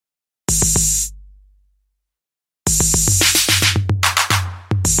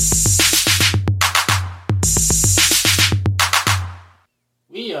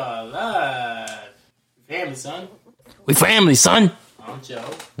Live. Family, son. We family, son. I'm Joe.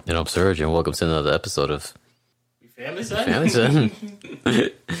 And I'm Serge, and welcome to another episode of We family, son. Family, son.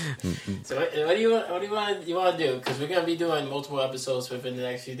 So what do you want to do? Because we're gonna be doing multiple episodes within the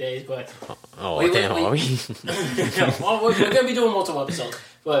next few days, but Are we? well, we're gonna be doing multiple episodes.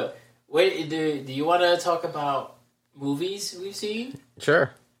 But wait, do you want to talk about movies we've seen?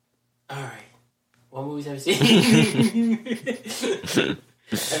 Sure. All right. What movies have you seen?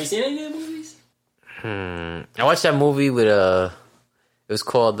 Have you seen any good movies? I watched that movie with it was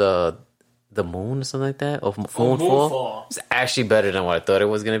called The Moon or something like that, or Moonfall. It's actually better than what I thought it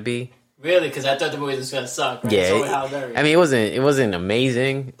was gonna be. Really? Because I thought the movie was gonna suck. Right? Yeah, I mean, it wasn't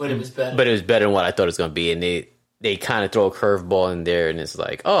amazing, but it was better. But it was better than what I thought it was gonna be, and they kind of throw a curveball in there, and it's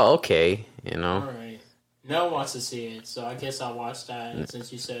like, oh, okay, you know. All right. No one wants to see it, so I guess I'll watch that.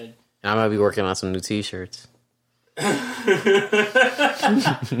 Since you said I might be working on some new T-shirts. Right.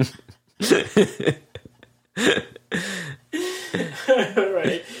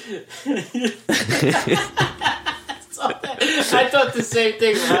 I thought the same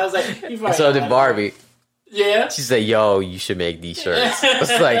thing when I was like, so did Barbie. Yeah. She said, "Yo, you should make these shirts." I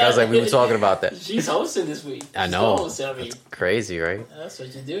was like, we were talking about that. She's hosting this week. I know. That's crazy, right? That's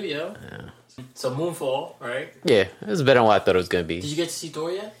what you do, yo. Yeah. So Moonfall, right? Yeah, it was better than what I thought it was gonna be. Did you get to see Thor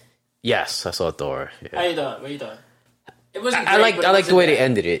yet? Yes, I saw Thor. Yeah. How you doing? What you doing? It wasn't. I like the way they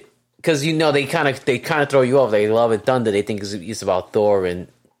ended it, because they kind of throw you off. Like Love and Thunder, they think it's about Thor and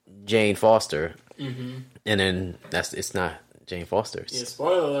Jane Foster, and then it's not Jane Foster. Yeah,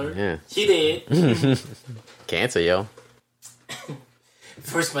 spoiler alert. Yeah, she did. Cancer, yo.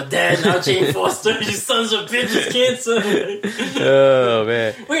 First my dad, now Jane Foster. You sons of bitches, cancer. Oh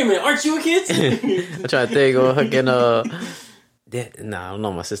man. Wait a minute, aren't you a kid? I'm trying to think of fucking I don't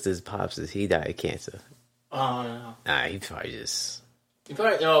know. My sister's pops he died of cancer. Oh no. Nah, he probably just.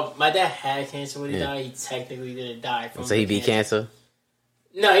 My dad had cancer when he died. He technically didn't die from. So he beat cancer.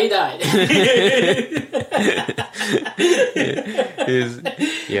 No, he died.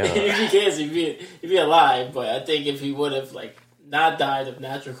 Yeah. If he cancer, he'd be alive. But I think if he would have not died of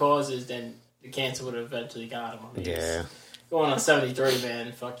natural causes, then the cancer would have eventually got him. Yeah. Going on 73,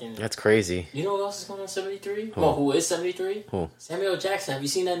 man. Fucking. That's crazy. You know who else is going on 73? Well, who is 73? Who? Samuel Jackson. Have you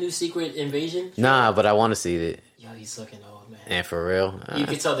seen that new Secret Invasion? Nah, but I want to see it. Yo, he's looking old, man. And for real, You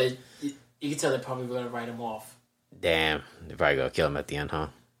can tell that. You can tell they're probably going to write him off. Damn, they're probably gonna kill him at the end, huh?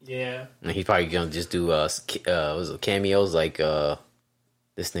 Yeah. And he's probably gonna just do cameos like this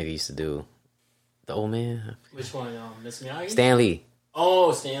nigga used to do. The old man. Which one? Miss Miyagi? Stan Lee.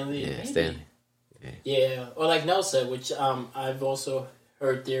 Oh, Stan Lee. Yeah, Stan Lee. Yeah, or like Nell said, which I've also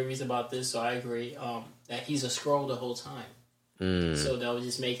heard theories about this, so I agree, that he's a Skrull the whole time. So they'll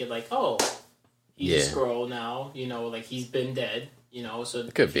just make it like, oh, he's a Skrull now, like he's been dead, so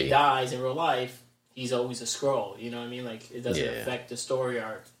if he dies in real life, he's always a Skrull, you know what I mean? Like, it doesn't affect the story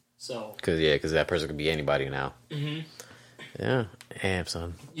arc, so. Because that person could be anybody now. Mm-hmm. Yeah, damn,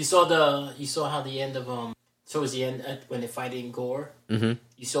 son. You saw how the end of, so it was the end when they're fighting Gore. Mm-hmm.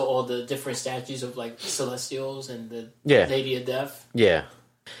 You saw all the different statues of Celestials and the Lady of Death. Yeah.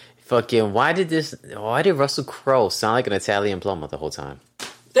 Fucking, why did Russell Crowe sound like an Italian plumber the whole time?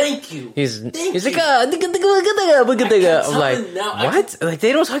 Thank you. He's like, I'm like, what? Like,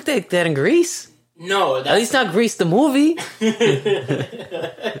 they don't talk like that in Greece? No. At least not Grease the movie.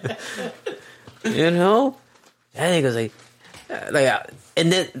 You know? That nigga's like,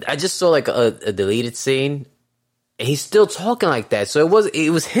 and then I just saw a deleted scene. And he's still talking like that. So it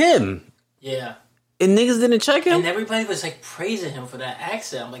was him. Yeah. And niggas didn't check him? And everybody was praising him for that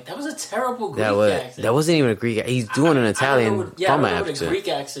accent. I'm like, that was a terrible Greek accent. That wasn't even a Greek accent. He's doing an Italian accent. I don't know what a Greek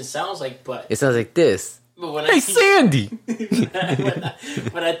accent sounds like, but... It sounds like this. Hey, Sandy!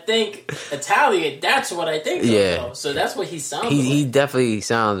 When I think Italian, that's what I think of, though. So that's what he sounded like. He definitely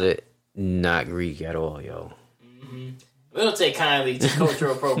sounded not Greek at all, yo. Mm-hmm. We don't take kindly to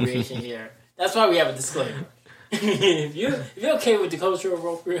cultural appropriation here. That's why we have a disclaimer. if you're okay with the cultural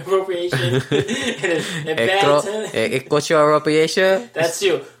appropriation and bad cultural appropriation, that's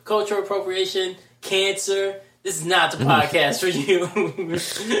you. Cultural appropriation, cancer. This is not the podcast for you.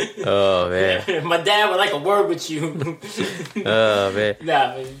 Oh man, my dad would like a word with you. Oh man,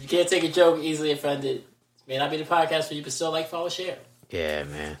 nah, you can't take a joke easily offended. May not be the podcast for you, but still follow, share. Yeah,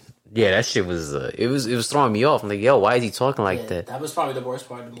 man. Yeah, that shit was it was throwing me off. I'm like, yo, why is he talking like that? That was probably the worst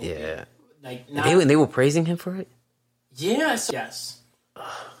part of the movie. Yeah. They were praising him for it? Yes.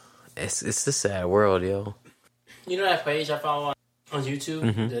 It's a sad world, yo. You know that page I follow on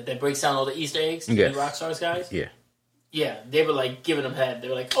YouTube that breaks down all the Easter eggs? The Rockstars guys? Yeah. Yeah, they were giving them head. They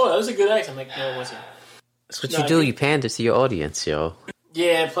were like, oh, that was a good act. I'm like, no, it wasn't. That's what you do. You pander to your audience, yo.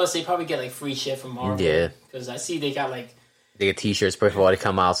 Yeah, plus they probably get like free shit from Marvel. Yeah. Because I see they got like... They get t-shirts before they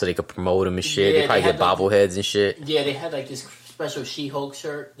come out so they could promote them and shit. Yeah, they probably they get had, bobbleheads and shit. Yeah, they had like this special She-Hulk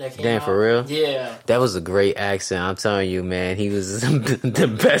shirt that came out. Damn, for real? Yeah. That was a great accent. I'm telling you, man. He was the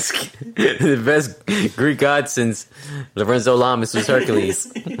best Greek god since Lorenzo Lamas was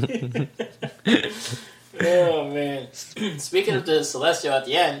Hercules. Oh, man. Speaking of the Celestial at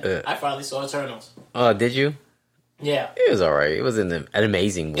the end, I finally saw Eternals. Oh, did you? Yeah. It was alright. It was an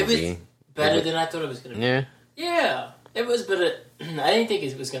amazing movie. It was better than I thought it was going to be. Yeah. Yeah. It was better. I didn't think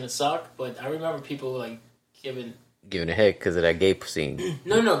it was going to suck, but I remember people like giving a heck because of that gay scene.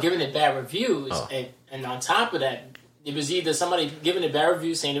 No, giving it bad reviews. Oh. And on top of that, it was either somebody giving it bad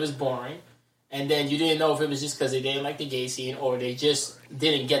reviews saying it was boring, and then you didn't know if it was just because they didn't like the gay scene or they just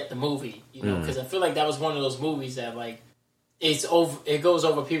didn't get the movie. You know, because I feel like that was one of those movies that like it goes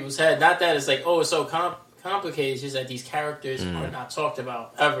over people's head. Not that it's like, oh, it's so complicated. It's just that these characters are not talked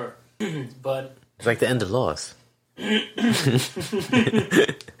about ever. But it's like the end of Lost.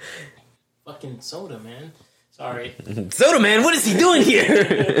 Fucking Soda, man. Sorry. Soda Man, what is he doing here?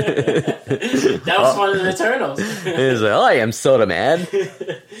 That was one of the Eternals. He's like, I am Soda Man.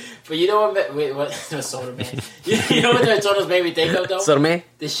 But you know what? Wait, what? Soda Man. You know what the Eternals made me think of though? Soda Man.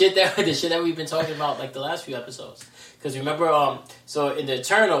 The shit that we've been talking about like the last few episodes. Because remember, so in the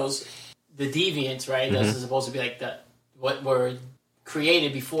Eternals, the Deviants, right? That's supposed to be like what were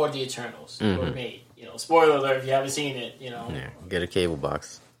created before the Eternals were made. You know, spoiler alert if you haven't seen it. You know, Yeah, get a cable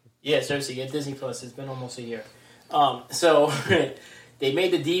box. Yeah, seriously, get Disney Plus. It's been almost a year. So they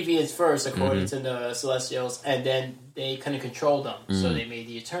made the Deviants first, according to the Celestials, and then they couldn't control them, so they made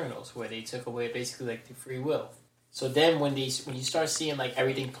the Eternals, where they took away basically like the free will. So then when you start seeing like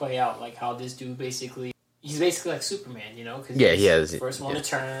everything play out, like how this dude he's basically like Superman, you know? Cause Yeah, he's he has the first one to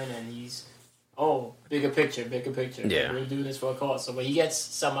turn, and he's bigger picture. Yeah, like, we're doing this for a cause. So when he gets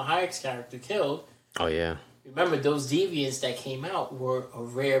Salma Hayek's character killed. Oh yeah. Remember, those deviants that came out were a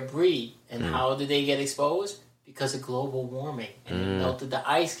rare breed. And how did they get exposed? Because of global warming. And it melted the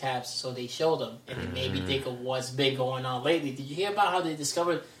ice caps, so they showed them. And it made me think of what's been going on lately. Did you hear about how they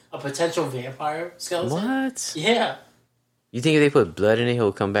discovered a potential vampire skeleton? What? Yeah. You think if they put blood in it,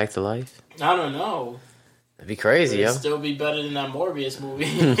 he'll come back to life? I don't know. That'd be crazy, It'd yo. still be better than that Morbius movie.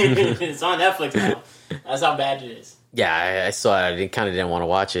 It's on Netflix now. That's how bad it is. Yeah, I saw it. I kind of didn't want to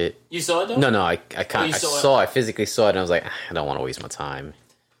watch it. You saw it, though? No, I physically saw it, and I was like, I don't want to waste my time.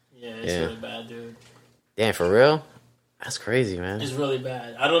 Yeah, it's really bad, dude. Damn, for real? That's crazy, man. It's really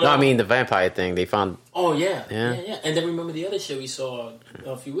bad. I don't know. No, I mean, the vampire thing, they found... Oh, yeah. And then remember the other show we saw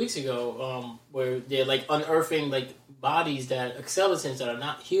a few weeks ago, where they're, like, unearthing, like, bodies skeletons that are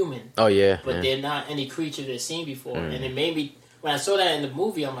not human. Oh, yeah. But they're not any creature they've seen before. And it made me... When I saw that in the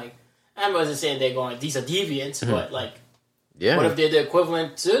movie, I'm like, I wasn't saying they're going, these are deviants, but, like... Yeah. What if they're the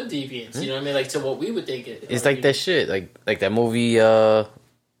equivalent to deviants? You know what I mean? Like, to what we would think it. It's like that shit. Like that movie,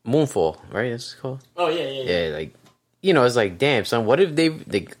 Moonfall, right? That's called? Oh, yeah. Yeah, like... You know, it's like, damn, son, what if they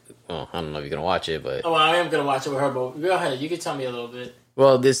well, I don't know if you're going to watch it, but... Oh, well, I am going to watch it with her, but go ahead. You can tell me a little bit.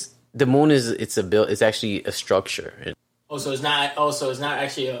 Well, the moon it's actually a structure. So it's not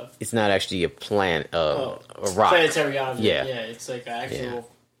actually a... It's not actually a planet, a rock. Planetary object. Yeah. Yeah, it's like an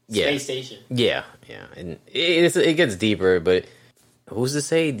actual space station. Yeah. And it gets deeper, but who's to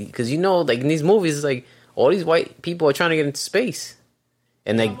say? Because, you know, like in these movies, it's like all these white people are trying to get into space.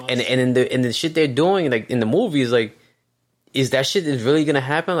 And like, and in the shit they're doing, like in the movies, like, is that shit is really gonna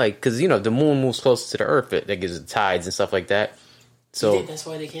happen? Like, because you know the moon moves closer to the Earth, that gives it tides and stuff like that. So you think that's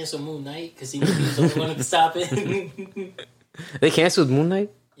why they canceled Moon Knight, because he was the only one to stop it. They canceled Moon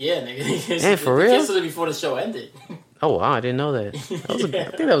Knight. Yeah, nigga. And for real, they canceled it before the show ended. Oh wow, I didn't know that. I think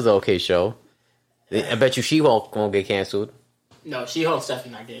that was an okay show. I bet you She-Hulk won't get canceled. No, She-Hulk's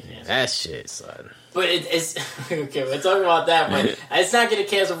definitely not getting canceled. That shit, son. But it's okay. We're talking about that, but it's not getting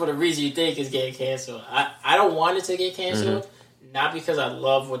canceled for the reason you think it's getting canceled. I don't want it to get canceled, not because I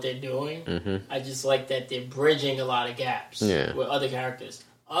love what they're doing. I just like that they're bridging a lot of gaps with other characters.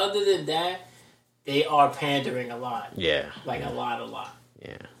 Other than that, they are pandering a lot. Yeah, like a lot.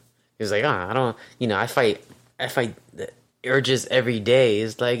 Yeah, it's like I don't. You know, I fight the urges every day.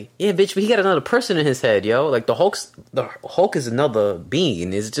 It's like, yeah, bitch, but he got another person in his head, yo. Like the Hulk is another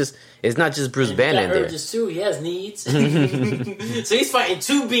being. It's not just Bruce Banner in there. Urges too. He has needs. So he's fighting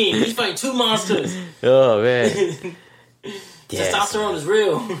two beings. He's fighting two monsters. Oh man, testosterone is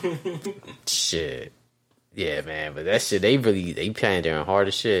real. Shit. Yeah, man, but that shit they pandering hard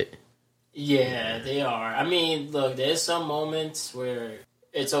as shit. Yeah, they are. I mean, look, there's some moments where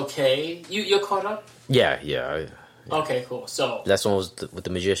it's okay. You're caught up? Yeah. Okay, cool. So that's one was with the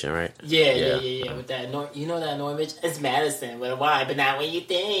magician, right? Yeah. With that, you know that annoying bitch? It's Madison. But why? But not what you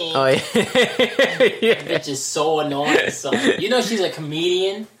think. Oh yeah. That bitch is so annoying. So, you know she's a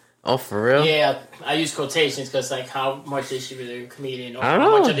comedian. Oh, for real? Yeah, I use quotations because, like, how much is she really a comedian? Or I don't how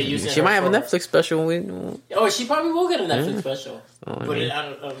know. much are they using She her might have a for? Netflix special. Oh, she probably will get a Netflix special. Oh, But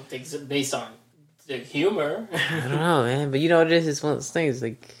I don't think it's based on the humor. I don't know, man. But you know what it is? It's one of those things,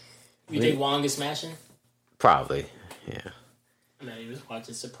 like... You think Wong is smashing? Probably, yeah. No, he was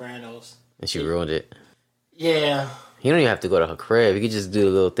watching Sopranos. And she ruined it. Yeah. You don't even have to go to her crib. You could just do a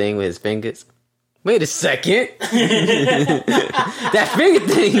little thing with his fingers. Wait a second. That finger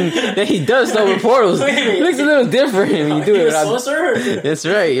thing that he does over portals looks a little different when you do it. That's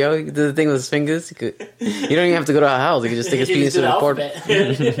right, yo. You can do the thing with his fingers. You don't even have to go to her house. You can just stick his penis in the portal.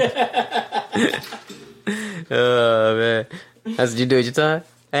 Oh, man. That's what you do at your time?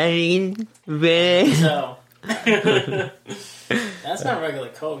 So, that's not regular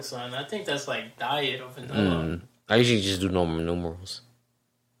Coke, son. I think that's like diet or vanilla. I usually just do normal numerals.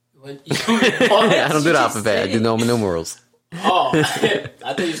 What? I don't do the alphabet. I do normal numerals. Oh, I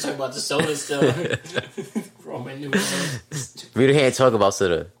thought you were talking about the soda still. Roman numerals. We can't talk about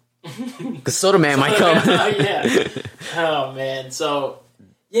soda. Because Soda Man might come. Yeah. Oh, man. So,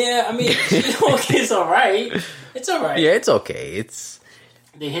 yeah, I mean, it's alright. It's alright. Yeah, it's okay.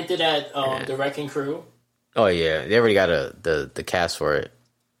 They hinted at the Wrecking Crew. Oh, yeah. They already got the cast for it.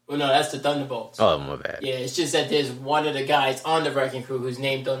 Well, no, that's the Thunderbolts. Oh, my bad. Yeah, it's just that there's one of the guys on the Wrecking Crew who's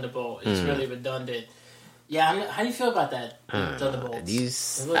named Thunderbolt. It's really redundant. Yeah, how do you feel about that,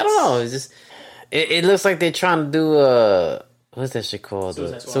 Thunderbolts? I don't know. It's just... It looks like they're trying to do what's that shit called?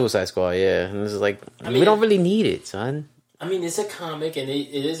 Suicide Squad, yeah. And it's like, we don't really need it, son. I mean, it's a comic, and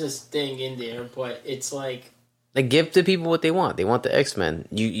it is a thing in there, but it's like... Like, give the people what they want. They want the X-Men.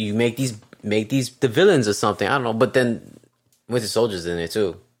 You make these the villains or something. I don't know. But then Winter Soldier's in there,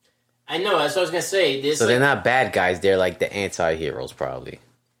 too. I know, that's what I was going to say. So they're not bad guys. They're like the anti-heroes, probably.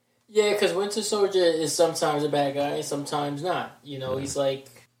 Yeah, because Winter Soldier is sometimes a bad guy and sometimes not. You know, he's like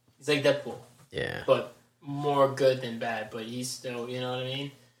Deadpool. Yeah. But more good than bad, but he's still, you know what I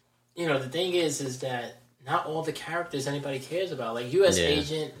mean? You know, the thing is that not all the characters anybody cares about. Like, U.S.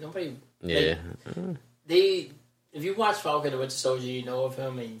 Agent, nobody... Yeah. If you watch Falcon and Winter Soldier, you know of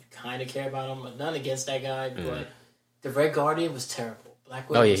him and you kind of care about him. None against that guy, but the Red Guardian was terrible. Black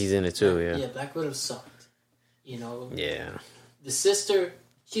Widow he's in it too, yeah. Yeah, Black Widow sucked. You know? Yeah. The sister,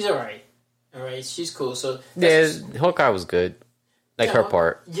 she's alright. Alright, she's cool. So Hawkeye was good. Like her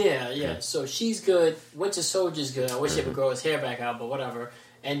part. Yeah. So she's good. Winter Soldier's good. I wish they would grow his hair back out, but whatever.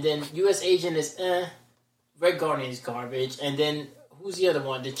 And then U.S. Agent is Red Guardian is garbage. And then who's the other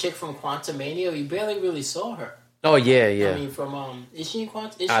one? The chick from Quantumania? You barely really saw her. Oh yeah. I mean, from is she in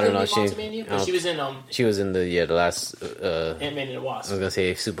Quantumania? I don't know. Quantumania? But she was in She was in the last Ant-Man and the Wasp. I was gonna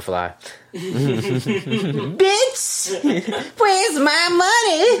say Superfly. Bitch, where's my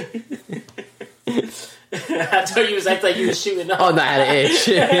money? I told you it was like you were shooting up. Oh no, I had an itch.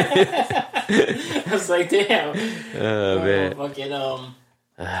 I was like, damn. Oh man. Fucking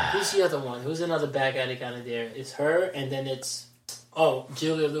who's the other one? Who's another bad guy that got in there? It's her, and then it's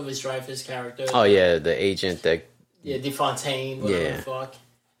Julia Louis-Dreyfus character. Oh yeah, the agent that. Yeah, DeFontaine, whatever the fuck.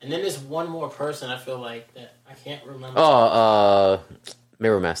 And then there's one more person I feel like that I can't remember.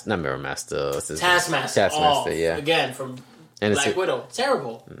 Mirror Master, not Mirror Master. What's his Taskmaster. Taskmaster, yeah. Again, from Black Widow.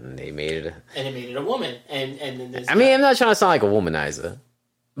 Terrible. They made it. And they made it a woman. And then there's... I mean, I'm not trying to sound like a womanizer.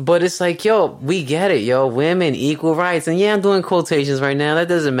 But it's like, yo, we get it, yo. Women, equal rights. And yeah, I'm doing quotations right now. That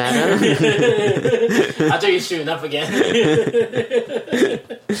doesn't matter. I thought you were shooting up again.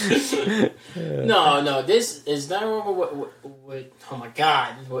 No. This is not with oh my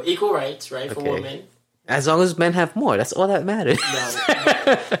God. Well, equal rights, right, for women. As long as men have more. That's all that matters.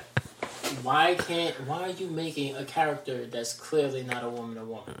 No. Why are you making a character that's clearly not a woman?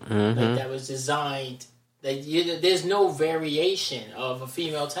 Mm-hmm. Like, that was designed... there's no variation of a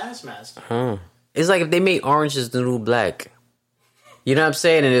female Taskmaster. It's like if they made Orange is the New Black. You know what I'm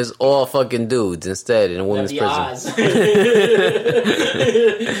saying? And it's all fucking dudes instead in a woman's prison.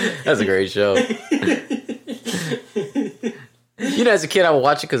 That's a great show. You know, as a kid, I would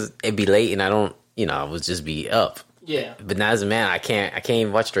watch it because it'd be late and I would just be up. Yeah. But now as a man, I can't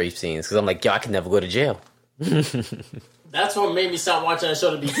even watch rape scenes because I'm like, yo, I can never go to jail. That's what made me stop watching that show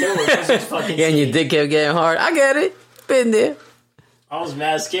to begin with. Yeah, and your dick kept getting hard. I get it. Been there. I was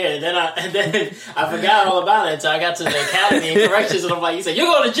mad scared. And then I forgot all about it until I got to the academy and corrections, and I'm like, he said, "You're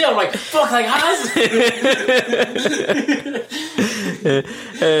going to jail." I'm like, "Fuck, like, how's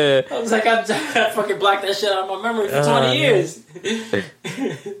I was like, I fucking blocked that shit out of my memory for 20 years.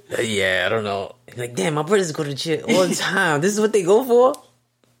 Yeah, I don't know. Like, damn, my brothers go to jail all the time. This is what they go for?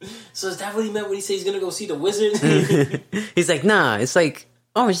 So is that what he meant when he said he's gonna go see the wizard? He's like, nah, it's like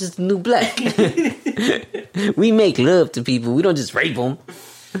orange is the new black. We make love to people. We don't just rape them.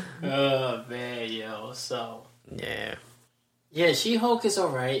 Oh, man, yo. So. Yeah. Yeah, She-Hulk is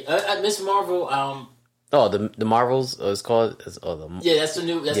alright. Miss Marvel, Oh, the Marvels is called. Yeah, that's the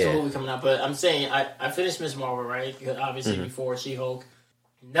movie coming out. But I'm saying I finished Miss Marvel, right? Obviously before She-Hulk.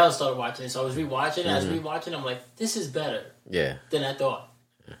 Now I started watching it, so I was rewatching. As rewatching, I'm like, this is better. Yeah. Than I thought.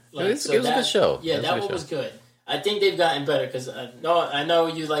 Like, it was a good show. Yeah, that one was good. I think they've gotten better because I know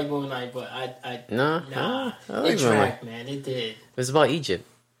you like Moon Knight, but I it dragged, man. It did. It was about Egypt.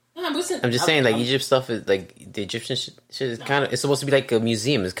 Nah, listen, I'm just saying, like, Egypt stuff is like the Egyptian shit is kind of. It's supposed to be like a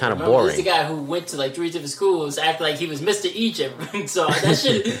museum. It's kind of boring. He's the guy who went to like 3 different schools, acting like he was Mr. Egypt. So that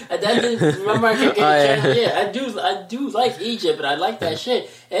shit. Remember, I kept getting I do like Egypt, but I like that shit.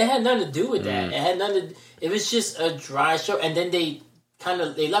 It had nothing to do with that. It had nothing. It was just a dry show, and then they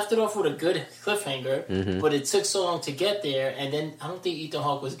left it off with a good cliffhanger, but it took so long to get there, and then I don't think Ethan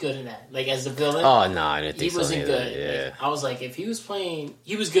Hawke was good in that. Like, as the villain. Oh, no, I didn't think he wasn't good. Yeah. Like, I was like, if he was playing...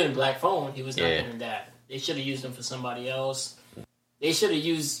 He was good in Black Phone. He was not good in that. They should have used him for somebody else. They should have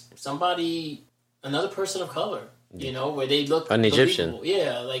used another person of color, you know, where they look... An Egyptian.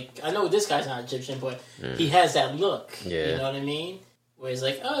 Yeah, like, I know this guy's not Egyptian, but he has that look. Yeah. You know what I mean? Where it's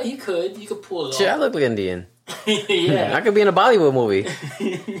like, oh, you could pull it Shit, off. I look like Indian. Yeah. I could be in a Bollywood movie.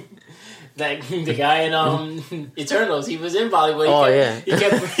 Like the guy in Eternals, he was in Bollywood. He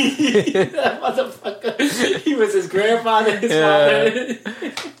kept that motherfucker. He was his grandfather, his father.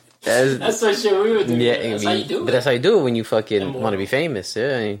 That's what shit we would do. Yeah, that's how you do it. But that's how you do it when you fucking want to be famous.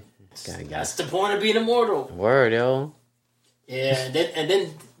 Yeah, that's the point of being immortal. Word, yo. Yeah, and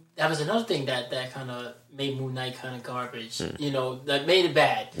then that was another thing that kind of made Moon Knight kind of garbage. You know, that made it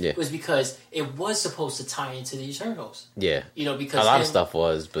bad. Yeah. Was because it was supposed to tie into the Eternals. Yeah. You know, because a lot of stuff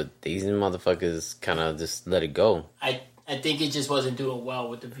was, but these motherfuckers kind of just let it go. I think it just wasn't doing well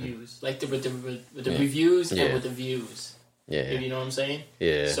with the views, like with the reviews and with the views. Yeah. You know what I'm saying?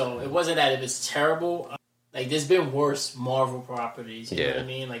 Yeah. So it wasn't that it was terrible. Like, there's been worse Marvel properties. You know what I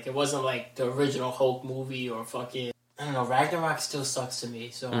mean? Like, it wasn't like the original Hulk movie or fucking. I don't know. Ragnarok still sucks to me.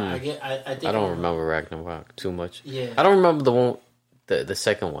 So I think I don't remember Ragnarok too much. Yeah. I don't remember the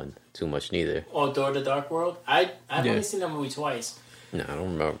second one too much neither. Oh, Thor: The Dark World. I've only seen that movie twice. No, I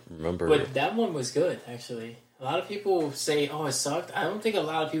don't remember. But that one was good, actually. A lot of people say, "Oh, it sucked." I don't think a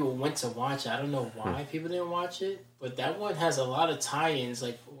lot of people went to watch it. I don't know why people didn't watch it, but that one has a lot of tie-ins.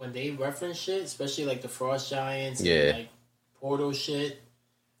 Like when they reference shit, especially like the Frost Giants, and like Portal shit.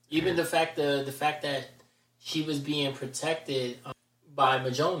 Even the fact that she was being protected by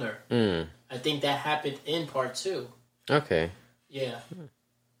Mjolnir. I think that happened in part 2. Okay. Yeah.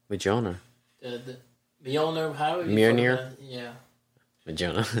 Mjolnir. The Mjolnir, how Mjolnir? Yeah.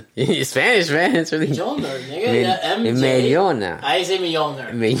 Mjolnir. You're Spanish, man. It's really... Mjolnir, nigga. Mjolnir. I say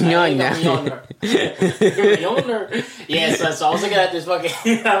Mjolnir. Mjolnir. Mjolnir. Yeah, so I was looking at this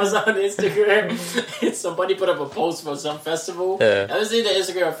fucking... I was on Instagram, and somebody put up a post for some festival. I was either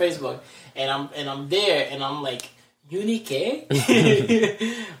Instagram or Facebook, and I'm there, and I'm like, Unique?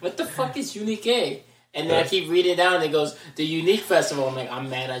 What the fuck is Unique? And then I keep reading down, and it goes, the Unique Festival. I'm like, I'm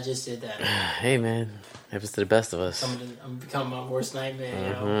mad I just did that. Hey, man. Happens to the best of us. I'm becoming my worst nightmare, you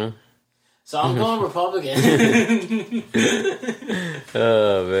know? So I'm going Republican.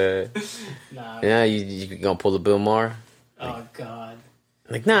 Oh, man. Nah. Yeah, you gonna pull the Bill Maher? Oh, God.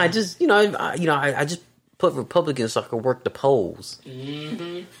 Like, nah, I just, I just put Republicans so I could work the polls.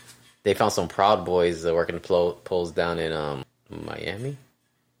 Mm-hmm. They found some Proud Boys working the polls down in Miami.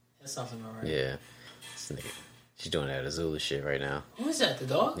 That sounds about right. Yeah. She's doing that Azula shit right now. Who is that, the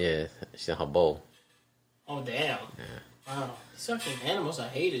dog? Yeah, she's in her bowl. Oh, damn. Yeah. Wow. These fucking animals are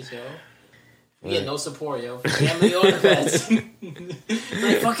haters, yo. We get no support, yo. Family or the pets.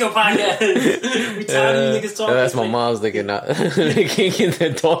 Like, fuck your podcast. We tired of you niggas talking. That's my mom's looking out. They can't get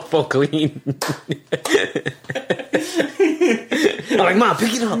the dog for clean. I'm like, Mom,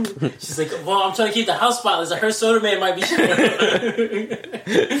 pick it up. She's like, well, I'm trying to keep the house spotless. I heard Soda Man might be showing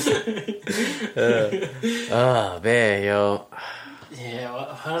Oh, man, yo. Yeah,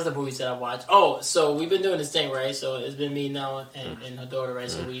 well, how's the movies that I watch? Oh, so we've been doing this thing, right? So it's been me now and her daughter, right?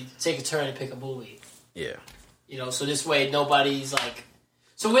 So we take a turn and pick a movie. Yeah. You know, so this way nobody's like...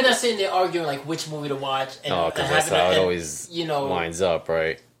 So we're not sitting there arguing, like, which movie to watch. And, because that's how it always winds up,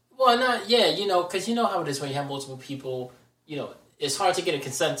 right? Well, not... Yeah, you know, because you know how it is when you have multiple people, you know... it's hard to get a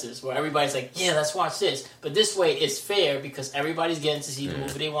consensus where everybody's like, yeah, let's watch this. But this way, it's fair because everybody's getting to see the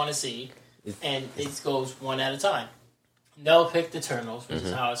movie they want to see, and it goes one at a time. Nell picked Eternals, which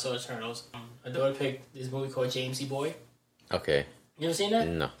is how I saw Eternals. My daughter picked this movie called Jamesy Boy. Okay. You ever seen that?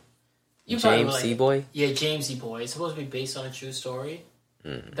 No. You Jamesy Boy? Yeah, Jamesy Boy. It's supposed to be based on a true story.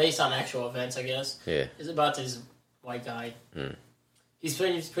 Based on actual events, I guess. Yeah. It's about this white guy. He's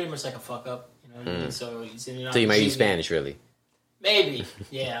pretty much like a fuck up. You know what I mean? So he's in So you might use Spanish, really? Maybe.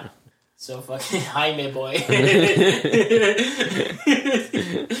 Yeah. So fucking Jaime Boy.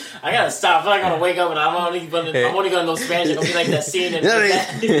 I gotta stop. I'm not gonna wake up and I'm only gonna know Spanish. I'm gonna be like that scene in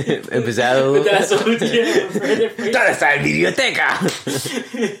Empezado. That's what ¿Dónde está el biblioteca?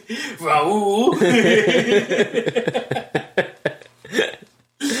 Raul.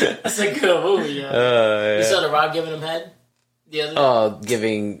 That's a good movie, yo. You saw The Rock giving him head the other day? Oh,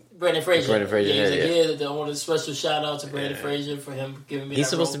 giving Brendan Fraser. Yeah, I want a special shout out to Brendan Fraser for him giving me. He's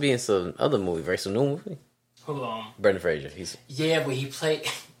that supposed role. to be in some other movie, right? Some new movie. Hold on. Brendan Fraser. But he played.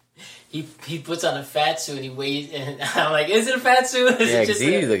 He puts on a fat suit and he weighs. And I'm like, is it a fat suit? Yeah, because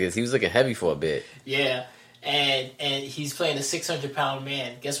he was looking heavy for a bit. Yeah, and he's playing a 600-pound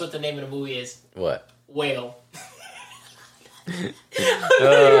man. Guess what the name of the movie is? What? Whale.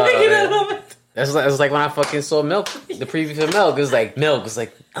 That's like when I fucking saw Milk, the preview for Milk. It was like, Milk was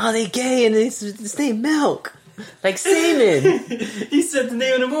like, oh, they gay and it's named Milk. Like semen. He said the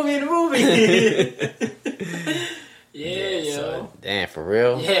name of the movie in the movie. Yeah, yo. So, damn, for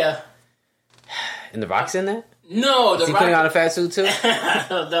real? Yeah. And The Rock's in that? No, Is he putting on a fat suit too? I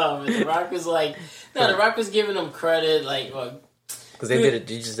don't know, but The Rock was like... No, The Rock was giving him credit, like... Because they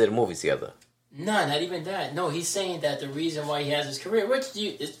just did a movie together. No, not even that. No, he's saying that the reason why he has his career, which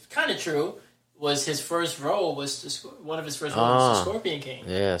it's kind of true, was his first role was... One of his first roles was the Scorpion King.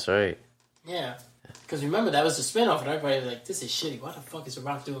 Yeah, that's right. Yeah. Because remember, that was the spinoff, and everybody was like, this is shitty. Why the fuck is The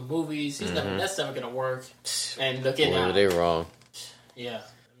Rock doing movies? That's never going to work. And look at now. They're wrong. Yeah.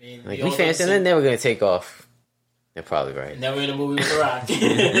 I mean... Like, we fancy, and they're never going to take off. They're probably right. Never in a movie with The Rock.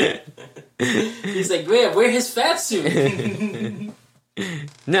 He's like, man, wear his fat suit.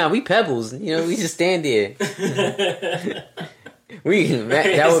 Nah, we pebbles. You know, we just stand there. That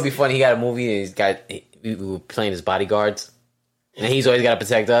would be funny. He got a movie and we were playing his bodyguards. And he's always got to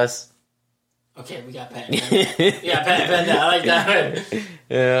protect us. Okay, we got Pat. Yeah, Pat. I like that.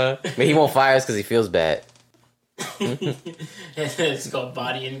 Yeah. But he won't fire us because he feels bad. It's called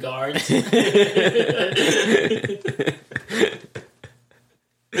Body and Guards.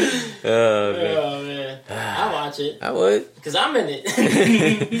 Oh, man. I watch it. I would. Because I'm in it.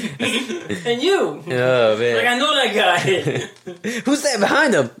 And you. Oh, man. Like, I know that guy. Who's that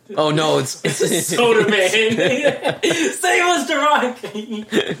behind him? Oh, no, it's Soda Man. Save us, The Rock.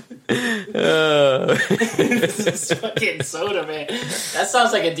 This is fucking Soda Man. That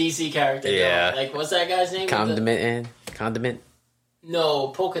sounds like a DC character. Yeah. Though. Like, what's that guy's name? Condiment? No,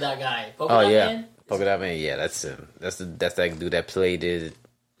 Polka Dot Guy. Polka Dot Man? Polka Dot Man, yeah, that's him. That's that dude that played it.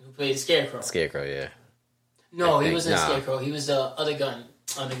 Who played Scarecrow. Scarecrow, yeah. No, he wasn't Scarecrow. He was the other gun.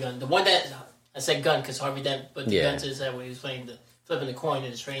 The one that... I said gun because Harvey Dent put the gun to his head when he was flipping the coin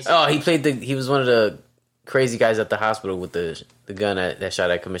in the train. Oh, he was one of the crazy guys at the hospital with the gun that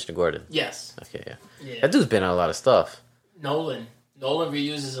shot at Commissioner Gordon. Yes. Okay, yeah. That dude's been on a lot of stuff. Nolan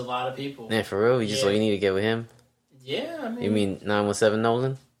reuses a lot of people. Man, for real? All you need to get with him? Yeah, I mean... You mean 917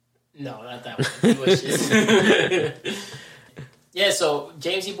 Nolan? No, not that one. He wishes. Yeah, so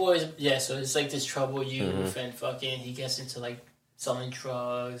Jamesy Boy so it's like this troubled youth and fucking he gets into like selling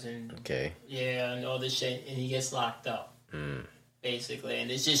drugs and and all this shit and he gets locked up basically,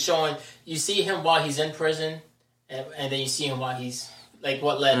 and it's just showing you see him while he's in prison and then you see him while he's like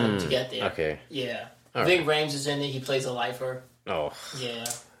what led him to get there. Okay. Yeah. All Ving Rhames is in it. He plays a lifer. Oh. Yeah.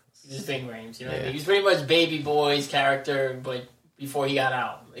 He's Ving Rhames. You know what I mean? He's pretty much Baby Boy's character, but before he got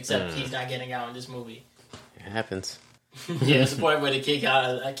out, except he's not getting out in this movie. It happens. Yeah, it's the point where the kid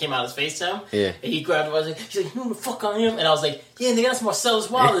came out his face to him. Yeah. And he grabbed him. He's like, you know who the fuck I am? And I was like, yeah, nigga, that's Marcellus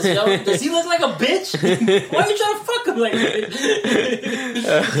Wallace, yo. Does he look like a bitch? Why are you trying to fuck him like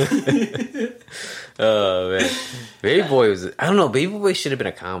that? Oh, man. Baby Boy was... I don't know. Baby Boy should have been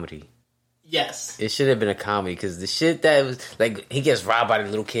a comedy. Yes. It should have been a comedy because the shit that was... Like, he gets robbed by the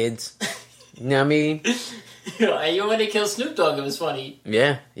little kids. You know what I mean? And when they kill Snoop Dogg, it was funny.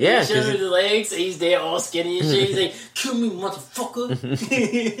 Yeah. Yeah. He showed the legs, and he's there all skinny and shit. He's like, kill me, motherfucker. And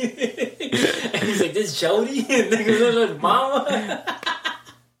he's like, this Jody? And nigga, like, mama?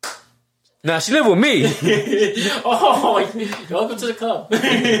 Nah, she live with me. Oh, welcome to the club.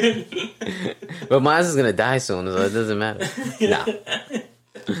 But mine's is going to die soon, so it doesn't matter. Nah.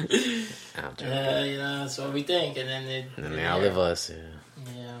 That's what we think, and then they outlive us.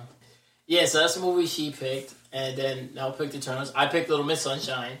 Yeah. So that's the movie she picked, and then I'll pick the Eternals. I picked Little Miss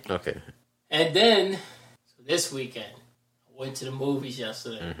Sunshine. Okay. And then this weekend, I went to the movies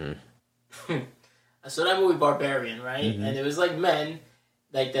yesterday. I saw that movie Barbarian, right? And it was like Men,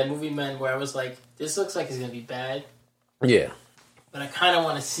 like that movie Men, where I was like, this looks like it's gonna be bad. Yeah. But I kind of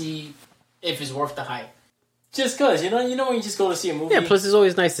want to see if it's worth the hype. Just cause, you know when you just go to see a movie. Yeah. Plus, it's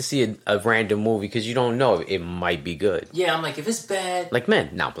always nice to see a random movie because you don't know if it might be good. Yeah, I'm like, if it's bad, like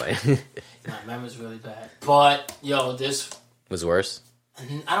Men, not playing. Nah, Men was really bad. But this was worse.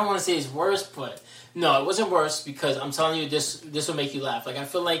 I don't want to say it's worse, but no, it wasn't worse because I'm telling you, this will make you laugh. Like, I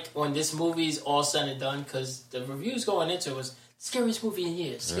feel like when this movie's all said and done, because the reviews going into it was scariest movie in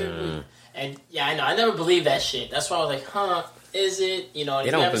years, scary movie. And yeah, I know, I never believed that shit. That's why I was like, is it? They don't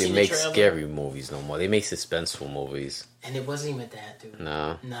really make scary movies no more. They make suspenseful movies. And it wasn't even that, dude.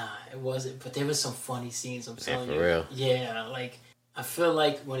 No. Nah, it wasn't. But there was some funny scenes, I'm telling you. For real. Yeah, like, I feel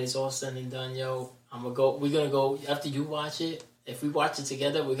like when it's all said and done, we're gonna go, after you watch it, if we watch it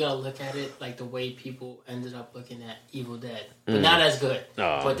together, we're gonna look at it like the way people ended up looking at Evil Dead, but not as good.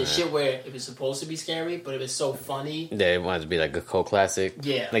 But the shit where it was supposed to be scary, but it was so funny. Yeah, it wanted to be like a cult classic.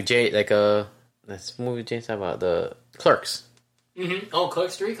 Yeah, that's movie James talking about, the Clerks. Mm-hmm. Oh,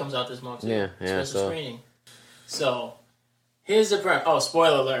 Clerks 3 comes out this month too. Yeah. Special screening. So here's the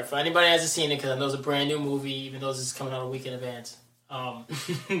spoiler alert for anybody who hasn't seen it, because I know it's a brand new movie, even though it's coming out a week in advance.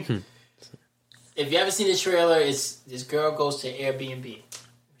 If you haven't seen the trailer, it's this girl goes to Airbnb.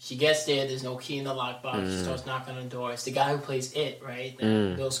 She gets there. There's no key in the lockbox. She starts knocking on the door. It's the guy who plays It, right?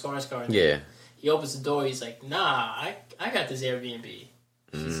 Bill Skarsgård. Yeah. He opens the door. He's like, "Nah, I got this Airbnb."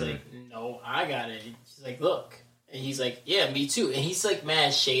 She's like, "No, I got it." She's like, "Look," and he's like, "Yeah, me too." And he's like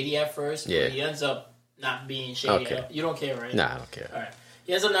mad shady at first. Yeah. But he ends up not being shady. Okay. You don't care, right? Nah, I don't care. All right.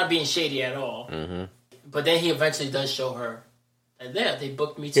 He ends up not being shady at all. Mm-hmm. But then he eventually does show her. And there, they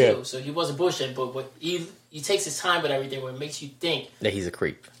booked me too. Yeah. So he wasn't bullshit, but he takes his time with everything, where it makes you think that he's a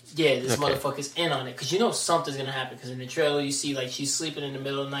creep. Yeah, this motherfucker's in on it, because you know something's gonna happen. Because in the trailer, you see like she's sleeping in the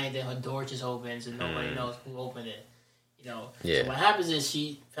middle of the night, then her door just opens, and nobody knows who opened it. Yeah. So what happens is,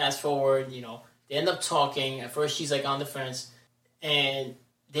 she fast forward. They end up talking. At first, she's like on the fence, and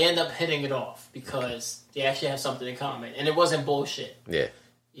they end up hitting it off because they actually have something in common, and it wasn't bullshit. Yeah.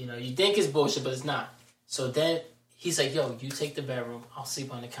 You think it's bullshit, but it's not. So then he's like, "Yo, you take the bedroom. I'll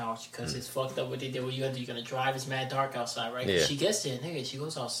sleep on the couch, because it's fucked up what they did. What you gonna do? You're gonna drive. It's mad dark outside, right?" Yeah. She gets there, nigga. She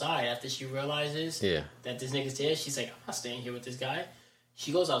goes outside after she realizes that this nigga's there. She's like, "I'm not staying here with this guy."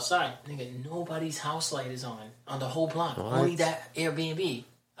 She goes outside, nigga. Nobody's house light is on the whole block. What? Only that Airbnb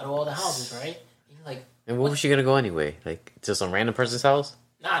out of all the houses, right? And you're like, and where was she gonna go anyway? Like to some random person's house?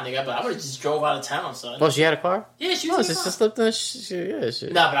 Nah, nigga, but I would have just drove out of town, son. Oh, she had a car? Yeah, she was just slept in the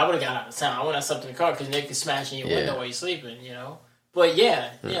shit. Nah, but I would have got out of town. I wouldn't have slept in the car, because niggas smashing your window while you're sleeping, But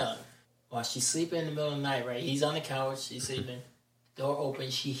yeah. While she's sleeping in the middle of the night, right? He's on the couch, she's sleeping. Door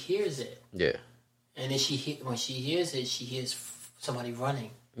opens, she hears it. Yeah. And then when she hears it, she hears somebody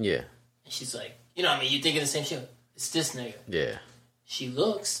running. Yeah. And she's like, you thinking the same shit. It's this nigga. Yeah. She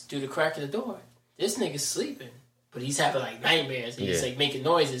looks through the crack of the door. This nigga's sleeping. But he's having like nightmares, and he's like making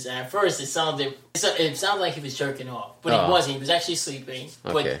noises. And at first, it sounded like he was jerking off, but he wasn't. He was actually sleeping.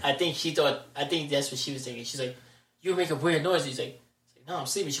 Okay. But I think that's what she was thinking. She's like, "You're making weird noises." He's like, "No, I'm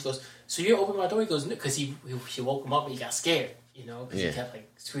sleeping." She goes, "So you open my door?" He goes, "No," because she woke him up and he got scared, because he kept like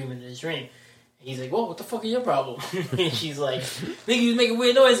screaming in his dream. And he's like, "Whoa, what the fuck is your problem?" And she's like, "Nigga, you was making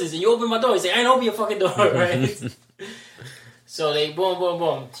weird noises, and you open my door." He's like, "I ain't open your fucking door, right?" So they boom, boom,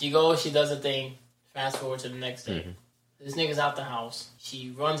 boom. She goes, she does a thing. Fast forward to the next day. This nigga's out the house.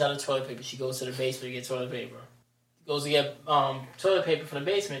 She runs out of toilet paper. She goes to the basement to get toilet paper. Goes to get toilet paper from the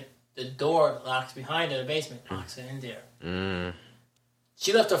basement. The door locks behind her, the basement. Locks her in there.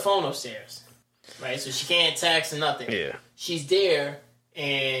 She left her phone upstairs. Right? So she can't text or nothing. Yeah. She's there,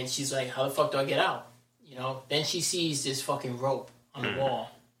 and she's like, how the fuck do I get out? Then she sees this fucking rope on the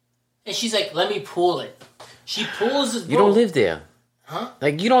wall. And she's like, let me pull it. She pulls the rope. You don't live there. Huh?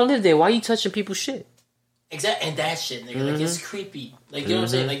 Like, you don't live there. Why are you touching people's shit? Exactly. And that shit, nigga. Like, it's creepy. Like, you know what I'm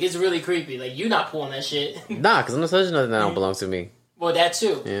saying? Like, it's really creepy. Like, you not pulling that shit. Nah, because I'm not touching nothing that don't belong to me. Well, that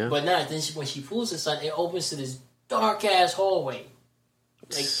too. Yeah. But nah, then when she pulls this, son, it opens to this dark-ass hallway.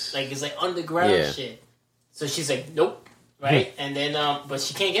 Like it's like underground shit. So she's like, nope. Right? And then, but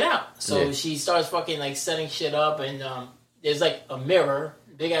she can't get out. So she starts fucking, like, setting shit up. And there's, like, a mirror,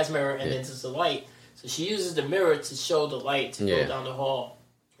 big-ass mirror, and then there's a light. So she uses the mirror to show the light to go down the hall.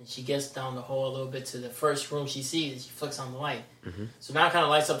 And she gets down the hall a little bit to the first room she sees, and she flicks on the light. So now it kind of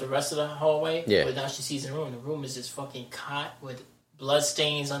lights up the rest of the hallway. Yeah. But now she sees the room. The room is this fucking cot with blood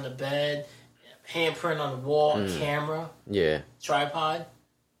stains on the bed, handprint on the wall, camera, tripod,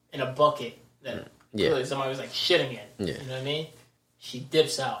 and a bucket that clearly somebody was like shitting in. Yeah. You know what I mean? She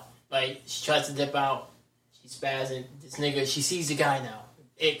dips out. Like, she tries to dip out. She's spazzing. This nigga, she sees the guy now.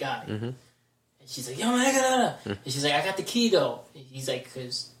 It guy. Mm-hmm. And she's like, yo, nigga. And she's like, I got the key, though. And he's like,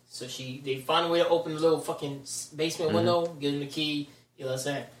 they find a way to open the little fucking basement window, give him the key, he lets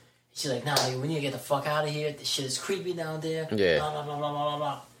her in. She's like, nah, we need to get the fuck out of here. This shit is creepy down there. Yeah. Blah, blah, blah, blah,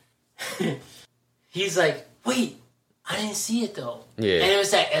 blah, blah. He's like, wait, I didn't see it though. Yeah. And it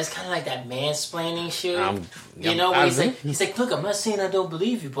was kind of like that mansplaining shit. He's like, look, I'm not saying I don't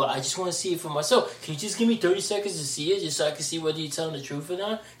believe you, but I just want to see it for myself. Can you just give me 30 seconds to see it, just so I can see whether you're telling the truth or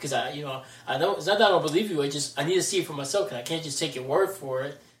not? Because I know it's not that I don't believe you. I need to see it for myself, because I can't just take your word for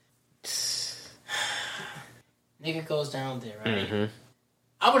it. Nigga goes down there, right? Mm-hmm.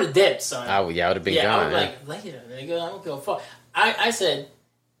 I would have dipped, son. I would have been gone. I would like, later, nigga, I don't give a fuck. I said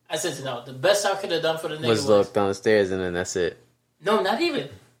to no. The best I could have done for the nigga was look downstairs, and then that's it. No, not even.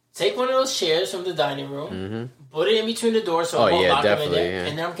 Take one of those chairs from the dining room, put it in between the doors, so I won't lock him in there,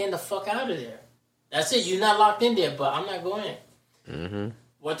 and then I'm getting the fuck out of there. That's it. You're not locked in there, but I'm not going in. Mm-hmm.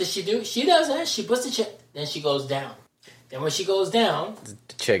 What does she do? She does that. She puts the chair. Then she goes down. Then when she goes down,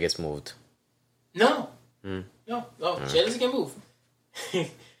 the chair gets moved. No, no, chair doesn't get moved.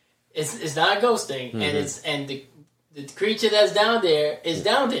 It's not a ghost thing, and the creature that's down there is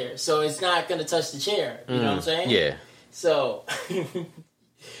down there, so it's not gonna touch the chair. You know what I'm saying? Yeah. So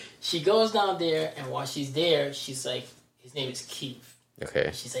she goes down there, and while she's there, she's like, his name is Keith.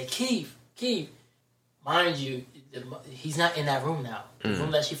 Okay. She's like, Keith. Mind you, he's not in that room now. The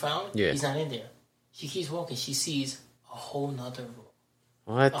room that she found, he's not in there. She keeps walking. She sees a whole nother room.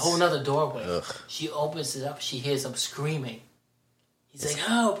 What? A whole nother doorway. Ugh. She opens it up. She hears him screaming. He's like,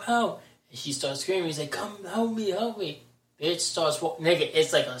 help. And she starts screaming. He's like, come, help me. Bitch starts walking. Nigga,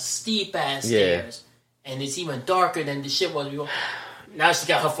 it's like a steep-ass stairs. And it's even darker than the shit was before. Now she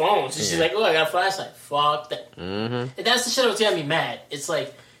got her phone. So she's like, oh, I got a flashlight. Fuck that. Mm-hmm. And that's the shit that was getting me mad. It's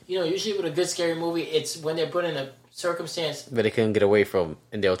like, usually with a good scary movie, it's when they're put in a circumstance. But they couldn't get away from,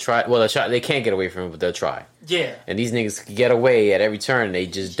 and they'll try. Well, they can't get away from it, but they'll try. Yeah. And these niggas can get away at every turn, and they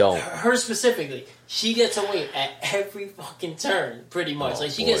just don't. Her specifically, she gets away at every fucking turn, pretty much.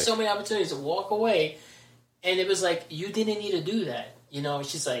 She gets so many opportunities to walk away, and it was like, you didn't need to do that.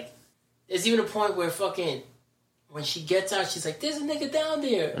 She's like, there's even a point where fucking, when she gets out, she's like, there's a nigga down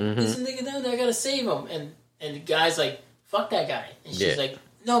there. There's a nigga down there, I gotta save him. And the guy's like, fuck that guy. And she's like,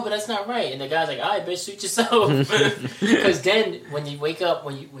 no, but that's not right. And the guy's like, all right, bitch, suit yourself. Because then, when you wake up,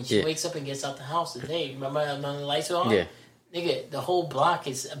 when she wakes up and gets out the house today, remember when the lights are on? Yeah. Nigga, the whole block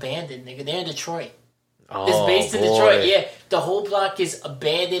is abandoned, nigga. They're in Detroit. Oh, it's based in Detroit. Yeah, the whole block is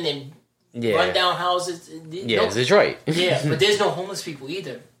abandoned and rundown houses. It's Detroit. Yeah, but there's no homeless people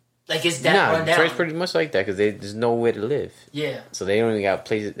either. Like, it's that rundown. Detroit's pretty much like that, because there's nowhere to live. Yeah. So they don't even got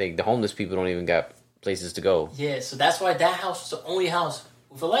places, like, the homeless people don't even got places to go. Yeah, so that's why that house was the only house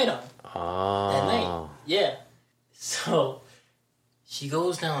with a light on. Oh. That night. Yeah. So, she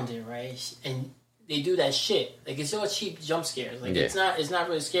goes down there, right? And they do that shit. Like, it's all cheap jump scares. Like, it's not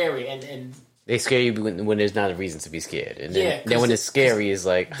really scary. And they scare you when there's not a reason to be scared. And then when it's scary, it's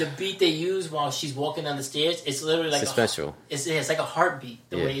like... The beat they use while she's walking down the stairs, it's literally like... It's like a heartbeat,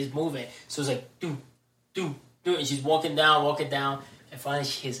 the way it's moving. So it's like, do, and she's walking down, and finally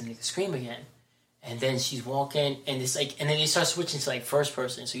she hears a nigga scream again. And then she's walking, and it's like, and then they start switching to like first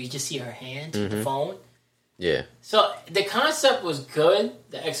person, so you just see her hand, the phone. Yeah. So the concept was good,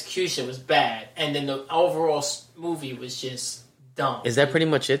 the execution was bad, and then the overall movie was just dumb. Is that pretty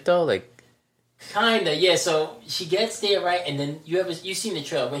much it though? Like, kinda, yeah. So she gets there, right, and then you've seen the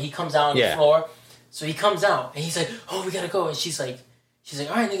trailer when he comes out on the floor. So he comes out, and he's like, "Oh, we gotta go," and she's like,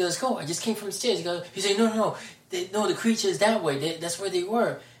 "All right, nigga, let's go. I just came from the stairs." He's like, "No, the creature is that way. That's where they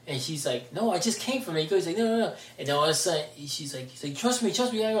were." And she's like, "No, I just came from it." He's like, "No." And then all of a sudden, he's like, "Trust me, I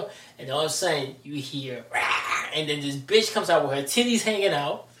gotta go." And all of a sudden, you hear, rah! And then this bitch comes out with her titties hanging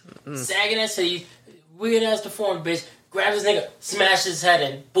out, sagging her titties, weird ass deformed bitch, grabs this nigga, smashes his head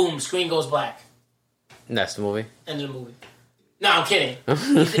in, boom, screen goes black. And that's the movie? End of the movie. No, I'm kidding.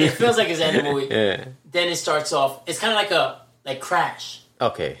 It feels like it's the end of the movie. Yeah. Then it starts off, it's kind of like Crash.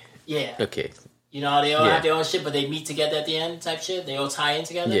 Okay. Yeah. Okay. They all have their own shit, but they meet together at the end type shit. They all tie in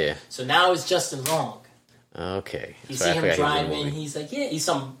together. Yeah. So now it's Justin Long. Okay. You see him driving. He's like, he's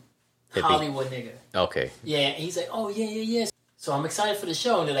some Hollywood nigga. Okay. Yeah. And he's like, oh, yeah. So I'm excited for the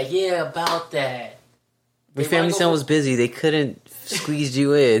show. And they're like, yeah, about that. My family son was busy. They couldn't squeeze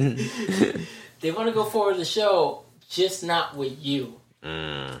you in. They want to go forward to the show, just not with you.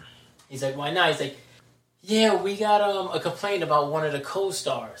 He's like, why not? He's like, Yeah, we got a complaint about one of the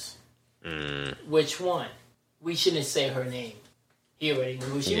co-stars. Which one? We shouldn't say her name. He already knew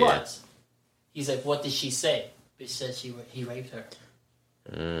who she was. He's like, what did she say? Bitch said he raped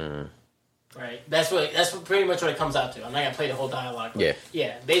her. Right. That's pretty much what it comes out to. I'm not gonna play the whole dialogue.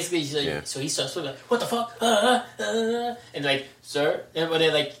 Yeah. Basically, she's like, so he starts like, what the fuck? And like, sir, and when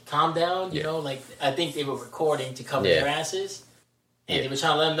they like calm down, you know, like I think they were recording to cover their asses, and they were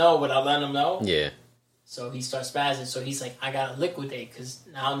trying to let him know without letting him know. Yeah. So he starts spazzing. So he's like, I gotta liquidate because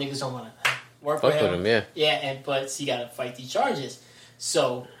now niggas don't want to work with him. Yeah, but he gotta fight these charges.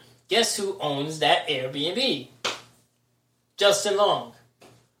 So guess who owns that Airbnb? Justin Long.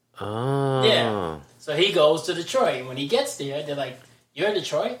 Oh. Yeah. So he goes to Detroit. When he gets there, they're like, you're in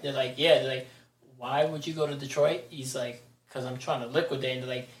Detroit? They're like, yeah. They're like, why would you go to Detroit? He's like, because I'm trying to liquidate. And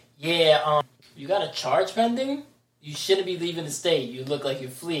they're like, yeah, you got a charge pending? You shouldn't be leaving the state. You look like you're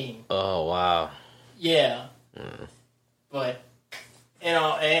fleeing. Oh, wow. Yeah. But, you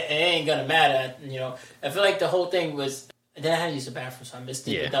know, it ain't going to matter. You know, I feel like the whole thing was, then I had to use the bathroom, so I missed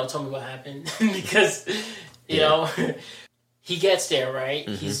it. But now tell me what happened. Because, you know... He gets there, right?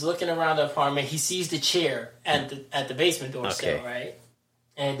 He's looking around the apartment. He sees the chair at the basement door still, right?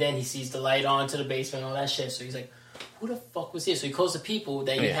 And then he sees the light on to the basement and all that shit. So he's like, who the fuck was here? So he calls the people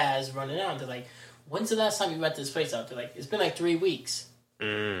that he has running out. They're like, when's the last time you went to this place out? They're like, it's been like 3 weeks.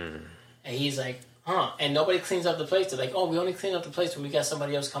 And he's like, huh? And nobody cleans up the place. They're like, oh, we only clean up the place when we got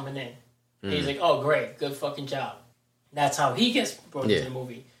somebody else coming in. And he's like, oh, great. Good fucking job. That's how he gets brought into the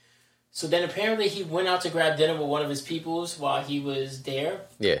movie. So then apparently he went out to grab dinner with one of his peoples while he was there.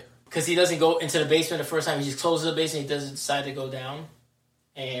 Yeah. Because he doesn't go into the basement the first time. He just closes the basement. He doesn't decide to go down.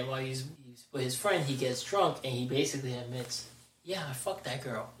 And while he's with his friend, he gets drunk. And he basically admits, yeah, I fucked that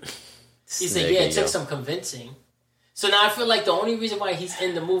girl. He's like, yeah, it took some convincing. So now I feel like the only reason why he's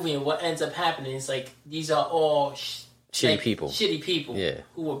in the movie and what ends up happening is like, these are all shitty people. Shitty people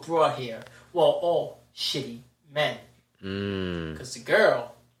who were brought here. Well, all shitty men. Because the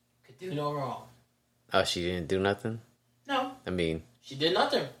girl... do no wrong. Oh, she didn't do nothing? No. I mean... She did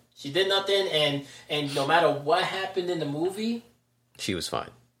nothing. And no matter what happened in the movie... She was fine.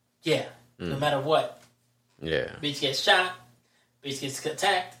 Yeah. No matter what. Yeah. Bitch gets shot. Bitch gets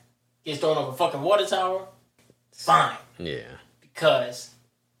attacked. Gets thrown off a fucking water tower. Fine. Yeah. Because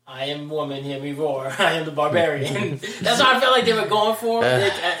I am woman, hear me roar. I am the barbarian. That's what I felt like they were going for.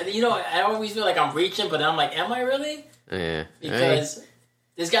 You know, I always feel like I'm reaching, but I'm like, am I really? Yeah. Because...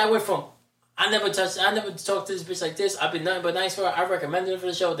 This guy went from, I never talked to this bitch like this. I've been nothing but nice for her. I recommended her for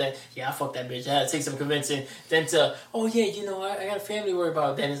the show. Then, yeah, I fucked that bitch. I had to take some convincing. Then to, oh yeah, you know, I got a family to worry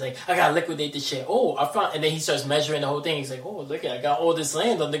about. Then it's like, I gotta liquidate this shit. Oh, I found, and then he starts measuring the whole thing. He's like, oh, look at, I got all this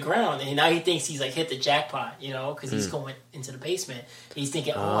land on the ground. And now he thinks he's like hit the jackpot, you know, because he's going into the basement. He's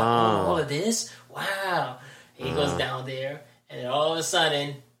thinking, oh, I own all of this? Wow. And he goes down there, and then all of a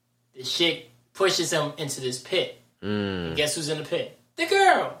sudden, the shit pushes him into this pit. And guess who's in the pit? The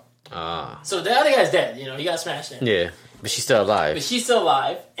girl. So the other guy's dead. You know, he got smashed in. Yeah, but she's still alive.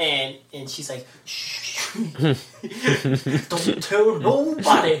 And she's like, shh, don't tell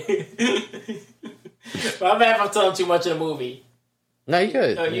nobody. My bad if I'm telling too much of the movie. No, you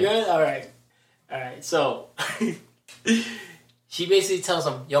good. Oh, you good? All right. So she basically tells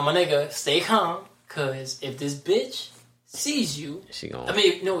him, yo, my nigga, stay calm, because if this bitch sees you, if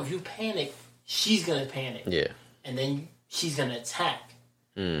you panic, she's gonna panic. Yeah. And then she's gonna attack.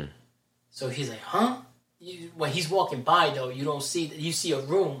 So he's like, huh? When he's walking by, though, you see a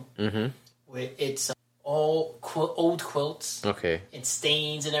room where it's all old quilts and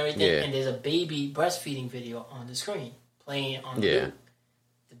stains and everything, and there's a baby breastfeeding video on the screen playing on the loop.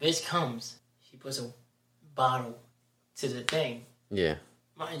 The bitch comes, she puts a bottle to the thing. Yeah.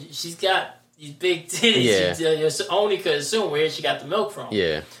 Mind you, she's got these big titties. Yeah. She only could assume where she got the milk from.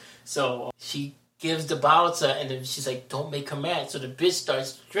 Yeah. So she gives the bottle to her, and then she's like, don't make her mad. So the bitch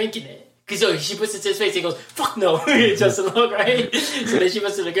starts drinking it. Because she puts it to his face, he goes, fuck no. Just a look, right? So then she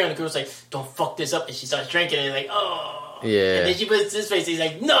puts it to the girl, and the girl's like, don't fuck this up. And she starts drinking it, and like, oh. Yeah. And then she puts it to his face, he's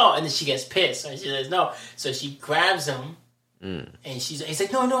like, no. And then she gets pissed. And she says, no. So she grabs him, and he's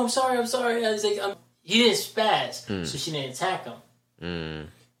like, no, I'm sorry. And he's like, he didn't spaz, so she didn't attack him.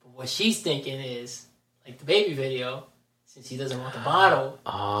 But what she's thinking is, like the baby video, since he doesn't want the bottle,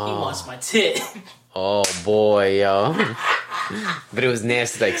 he wants my tit. Oh boy, yo. But it was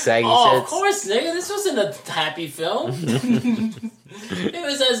nasty, like saggy tits. Of course, nigga. This wasn't a happy film. It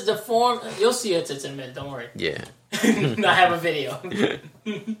was as deformed. You'll see her tits in a minute, don't worry. Yeah. I have a video.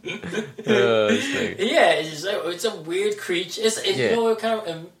 It's just like, it's a weird creature. You know what kind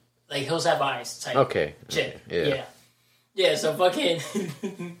of, like Hills Have Eyes type. Okay. Shit. Yeah, so fucking...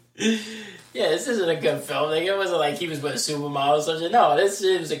 Yeah, this isn't a good film. Like, it wasn't like he was with a supermodel or something. No, this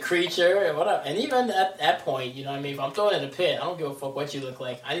shit was a creature and whatever. And even at that point, you know what I mean? If I'm throwing in a pit, I don't give a fuck what you look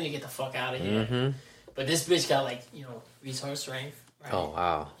like. I need to get the fuck out of here. Mm-hmm. But this bitch got, like, you know, resource strength. Right? Oh,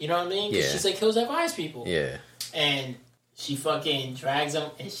 wow. You know what I mean? Yeah. She's like, kills that wise people. Yeah. And she fucking drags him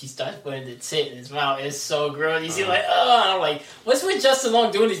and she starts putting the tit in his mouth. It's so gross. You see, like, oh, I'm like, what's with Justin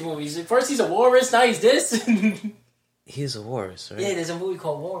Long doing these movies? First he's a walrus, now he's this. He's a walrus, right? Yeah, there's a movie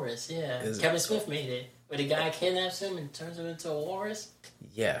called Walrus. Yeah, Kevin Smith made it, where the guy kidnaps him and turns him into a walrus.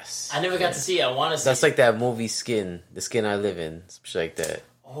 Yes, I never got to see it. I want to see. That's like that movie Skin, The Skin I Live In, some shit like that.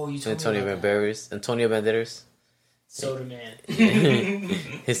 Oh, you told Antonio Banderas. Soda Man.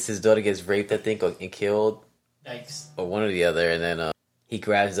 his daughter gets raped, I think, and killed. Yikes. Or one or the other, and then he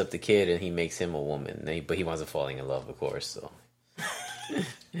grabs up the kid and he makes him a woman. But he winds up falling in love, of course. So.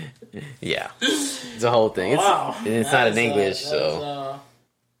 Yeah, it's a whole thing. Wow. It's not in English, so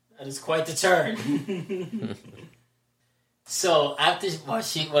that is quite the turn. So after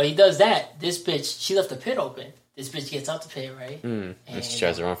he does that, this bitch, she left the pit open. This bitch gets out the pit, right? And she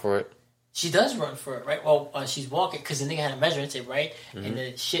tries to run for it. She does run for it, right? Well, she's walking because the nigga had a measuring tape, right? Mm-hmm. And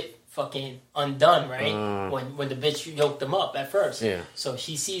the shit fucking undone, right? When the bitch yoked him up at first. Yeah. So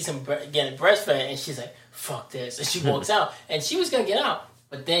she sees him getting breastfed, and she's like, "Fuck this!" And she walks out, and she was gonna get out.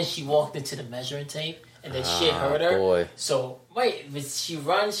 But then she walked into the measuring tape, and then shit hurt her. Boy. So, she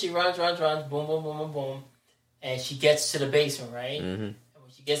runs, boom, boom, boom, boom, boom. And she gets to the basement, right? Mm-hmm. And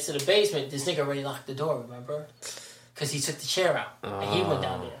when she gets to the basement, this nigga already locked the door, remember? Because he took the chair out, and he went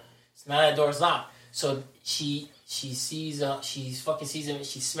down there. So now that door's locked. So she sees, she fucking sees him,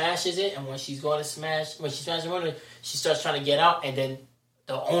 she smashes it, and when she smashes him, she starts trying to get out, and then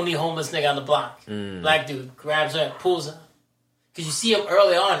the only homeless nigga on the block, black dude, grabs her and pulls her. Because you see him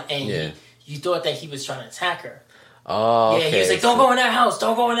early on, and you thought that he was trying to attack her. Oh, yeah, okay. he was like, "Don't go in that house!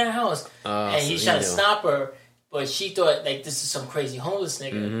 Don't go in that house!" And he's trying to knew. stop her, but she thought like this is some crazy homeless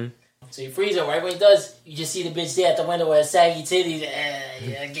nigga. Mm-hmm. So he frees her. Right when he does, you just see the bitch there at the window with her saggy titties.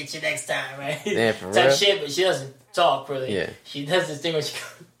 Yeah, I'll get you next time, right? Yeah, for type real? shit, but she doesn't talk really. Yeah. She does this thing where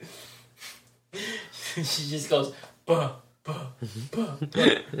she just goes, "Buh."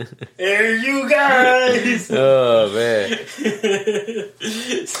 Here you guys. Oh man.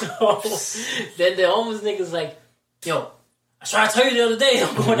 So then the homeless nigga's like, "Yo, I tried to tell you the other day,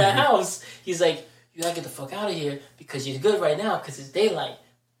 don't go in that house." He's like, "You gotta get the fuck out of here because you're good right now because it's daylight.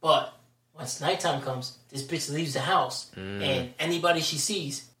 But once nighttime comes, this bitch leaves the house and anybody she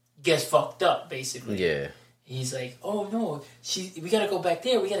sees gets fucked up, basically." Yeah. He's like, "Oh no, we gotta go back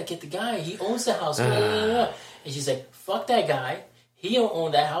there. We gotta get the guy. He owns the house." And she's like, "Fuck that guy. He don't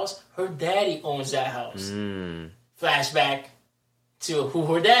own that house. Her daddy owns that house." Flashback to who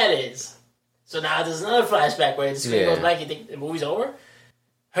her dad is. So now there's another flashback where the screen goes back. You think the movie's over?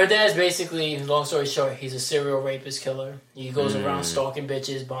 Her dad's basically, long story short, he's a serial rapist killer. He goes around stalking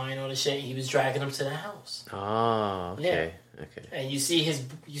bitches, buying all the shit. He was dragging them to the house. Oh, okay. Yeah. Okay. And you see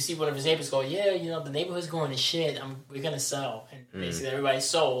one of his neighbors go, "Yeah, the neighborhood's going to shit. We're gonna sell." And basically everybody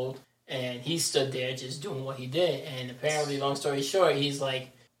sold, and he stood there just doing what he did. And apparently, long story short, he's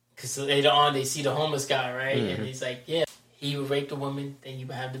like, because later on they see the homeless guy, right? And he's like, "Yeah, he would rape the woman, then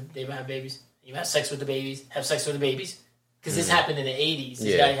they would have babies, you have sex with the babies, have sex with the babies." Because this happened in the 80s.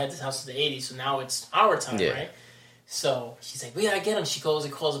 This guy had this house in the 80s, so now it's our time, right? So she's like, "We gotta get him." She goes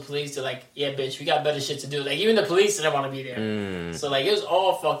and calls the police. They're like, "Yeah, bitch, we got better shit to do." Like, even the police didn't want to be there. So, like, it was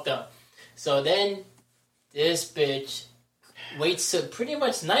all fucked up. So then this bitch waits till pretty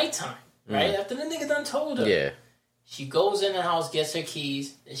much nighttime, right? After the nigga done told her. Yeah. She goes in the house, gets her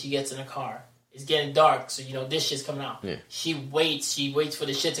keys, and she gets in the car. It's getting dark, so, this shit's coming out. Yeah. She waits for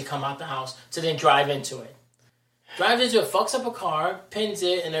the shit to come out the house to then drive into it. Drives into it, fucks up a car, pins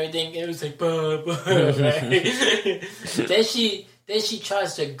it, and everything. It was like, bah, right? then she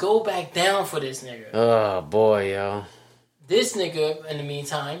tries to go back down for this nigga. Oh boy, yo. This nigga, in the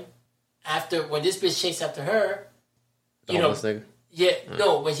meantime, when this bitch chased after her, Nigga? Yeah,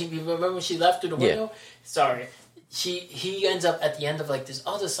 no. Remember when she left through the window? Sorry. He ends up at the end of like this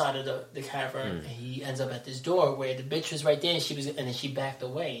other side of the cavern, and he ends up at this door where the bitch was right there, and then she backed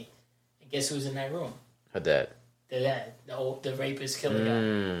away. And guess who's in that room? Her dad. The rapist killer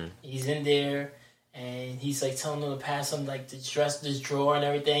guy. He's in there, and he's like telling them to pass him like this drawer and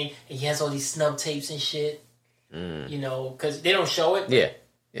everything. And he has all these snub tapes and shit. Because they don't show it. Yeah.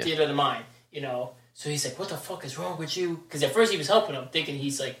 Theater of the mind. So he's like, "What the fuck is wrong with you?" Because at first he was helping him, thinking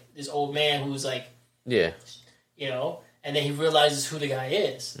he's like this old man who's like, and then he realizes who the guy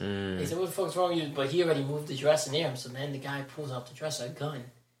is. He said, "What the fuck's wrong with you?" But he already moved the dresser near him. So then the guy pulls out the dresser, a gun.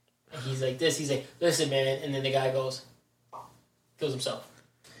 And he's like this. He's like, "Listen, man." And then the guy kills himself.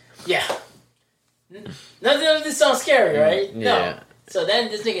 Yeah. Nothing of this sounds scary, right? Yeah. No. So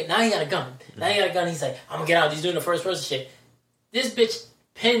then this nigga, now he got a gun. He's like, I'm gonna get out. He's doing the first person shit. This bitch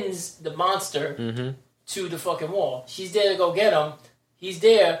pins the monster to the fucking wall. She's there to go get him. He's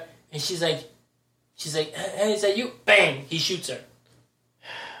there, and she's like, hey, is that you? Bang! He shoots her.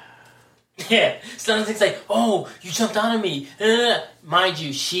 Yeah. So then it's like, oh, you jumped out of me. Mind you,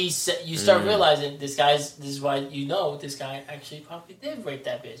 you start realizing this is why you know this guy actually probably did rape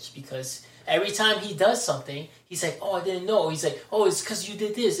that bitch, because every time he does something, he's like, oh, I didn't know. He's like, oh, it's because you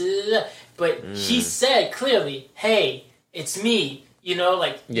did this. But she said clearly, hey, it's me. You know,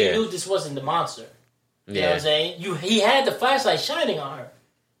 like, you knew this wasn't the monster. You know what I'm saying? He had the flashlight shining on her.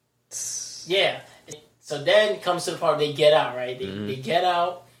 Yeah. So then comes to the part where they get out, right? They get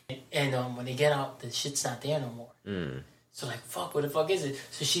out, and when they get out, the shit's not there no more. So like, fuck, what the fuck is it?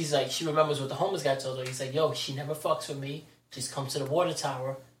 So she's like, she remembers what the homeless guy told her. He's like, yo, she never fucks with me. Just come to the water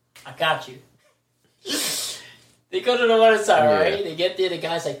tower. I got you. They go to the water tower, right? They get there. The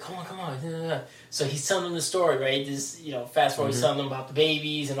guy's like, come on. So he's telling them the story, right? This, fast forward, he's telling them about the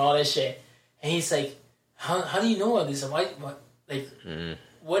babies and all that shit. And he's like, how do you know all this? And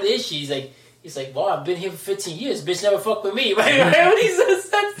what is she? He's like, well, I've been here for 15 years. Bitch never fucked with me. Right? When he says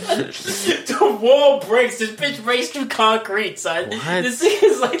that, the wall breaks. This bitch breaks through concrete, son. What? This thing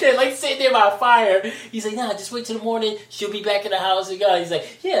is like that, like sitting there by a fire. He's like, nah, just wait till the morning. She'll be back in the house. And God, he's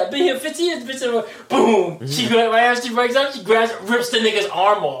like, yeah, I've been here 15 years. Bitch never. Boom. She right after she breaks up, she rips the nigga's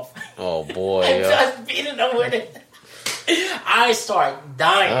arm off. Oh boy. And just beating him with it. I start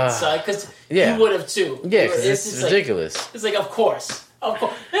dying, son, because you would have too. Yeah, because it's ridiculous. Like, it's like, of course. Yeah,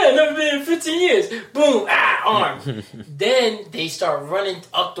 I've never been in 15 years. Boom, arm. Then they start running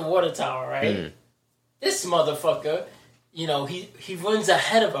up the water tower, right? This motherfucker, he runs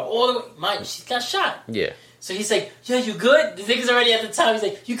ahead of her. All the way, she got shot. Yeah. So he's like, yeah, you good? The nigga's already at the top. He's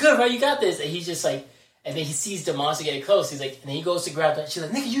like, you good, right? You got this. And he's just like, and then he sees the monster getting close. He's like, and then he goes to grab the, she's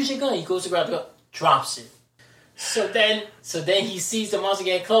like, nigga, use your gun. He goes to grab the gun, drops it. So then he sees the monster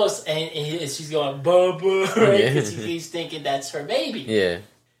getting close, and she's going, Bubba, right? Because he's thinking that's her baby. Yeah.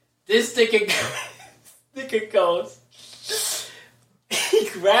 This nigga goes, he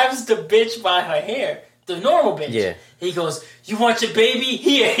grabs the bitch by her hair, the normal bitch. Yeah. He goes, you want your baby?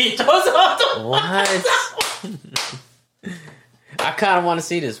 Here. He throws her off the What? I kind of want to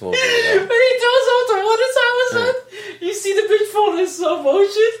see this movie. When he throws her off the water tower, son, you see the bitch fall in slow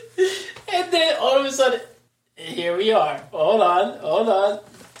motion, and then all of a sudden, here we are. Hold on.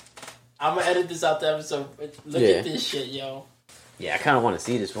 I'm gonna edit this out the episode. Look at this shit, yo. Yeah, I kind of want to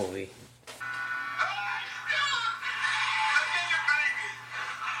see this movie.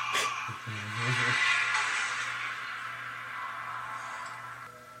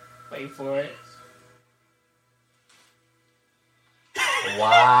 Wait for it.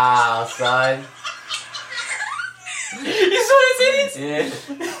 Wow, son. You saw his titties? Yeah.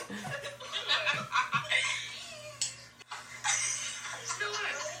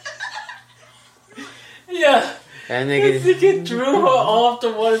 Yeah. That This nigga drew her off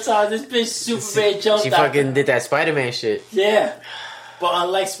the water tower. This bitch Superman jumped out. She fucking did that Spider-Man shit. Yeah. But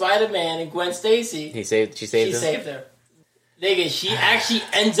unlike Spider-Man and Gwen Stacy, She saved her. Nigga, she actually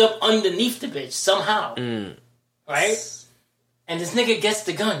ends up underneath the bitch somehow. Right? And this nigga gets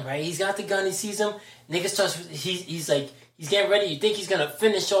the gun, right? He's got the gun, he sees him. Nigga starts, he's like, he's getting ready. You think he's gonna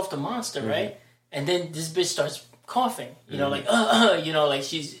finish off the monster, right? And then this bitch starts coughing, like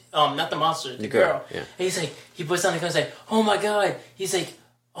she's, not the monster, the girl. Yeah. And he's like, he puts down the gun, he's like, oh my God. He's like,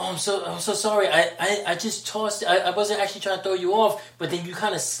 oh, I'm so sorry. I just tossed it. I wasn't actually trying to throw you off, but then you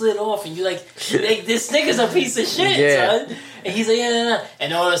kind of slid off, and you like this nigga's a piece of shit, son. And he's like, yeah.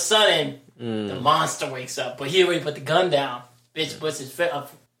 And all of a sudden, the monster wakes up, but he already put the gun down. Bitch puts his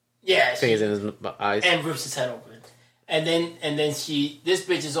fingers in his eyes and rips his head open. And then this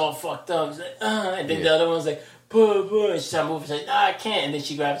bitch is all fucked up. She's like, and then the other one's like, and she's trying to move. She's like, I can't. And then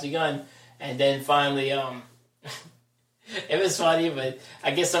she grabs the gun, and then finally, it was funny, but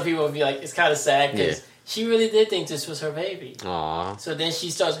I guess some people would be like, it's kind of sad because she really did think this was her baby. Aww. So then she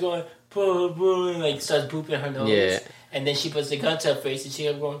starts going, and like starts booping her nose. Yeah. And then she puts the gun to her face, and she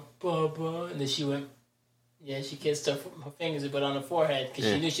kept going, and then she went, she kissed her fingers, but on her forehead because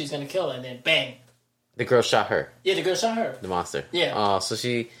she knew she was gonna kill her, and then bang. The girl shot her. Yeah, the girl shot her. The monster. Yeah. Oh, so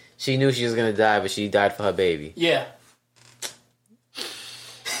she knew she was gonna die, but she died for her baby. Yeah.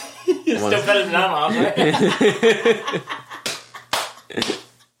 It's still better than our mom, right?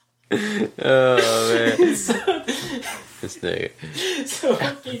 Oh man. This nigga. So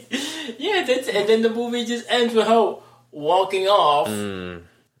and then the movie just ends with her walking off.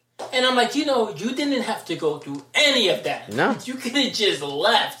 And I'm like, you didn't have to go through any of that. No. You could have just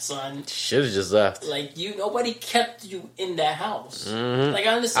left, son. Should have just left. Like, nobody kept you in that house. Mm-hmm. Like,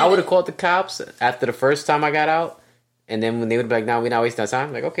 I understand. I would have called the cops after the first time I got out. And then when they would be like, no, we're not wasting our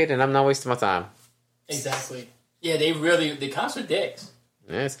time. Like, okay, then I'm not wasting my time. Exactly. Yeah, the cops were dicks.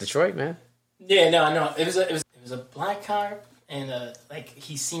 Yeah, it's Detroit, man. Yeah, no. It was a black cop, and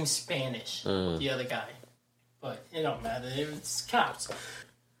he seemed Spanish, the other guy. But it don't matter. It was cops.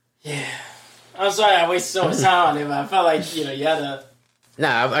 Yeah. I'm sorry I wasted so much time on it, but I felt like, you had to...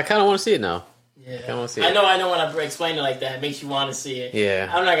 Nah, I kind of want to see it now. Yeah. I want to see it. I know when I explain it like that, it makes you want to see it.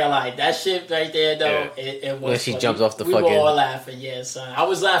 Yeah. I'm not gonna lie. That shit right there, though, it was... When she funny. jumps off the we fucking... We were all laughing, yeah, son. I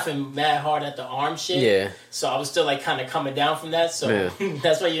was laughing mad hard at the arm shit. Yeah. So I was still, kind of coming down from that, so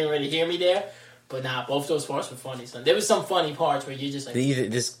that's why you didn't really hear me there. But nah, both those parts were funny, son. There was some funny parts where you just like...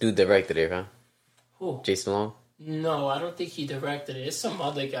 This dude directed it, huh? Who? Jason Long? No, I don't think he directed it. It's some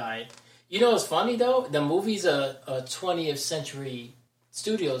other guy. You know what's funny, though? The movie's a 20th Century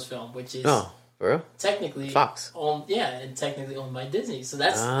Studios film, which is... Oh, for real? Technically... Fox. And technically owned by Disney. So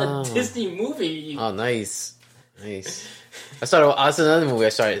that's a Disney movie. Oh, nice. Nice. That's another movie I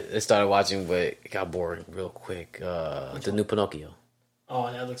started watching, but it got boring real quick. The new Pinocchio.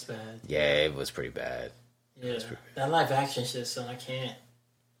 Oh, that looks bad. Yeah, it was pretty bad. Yeah, that live action shit, son, I can't.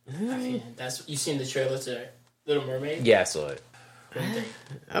 You seen the trailer to Little Mermaid? Yeah, I saw it.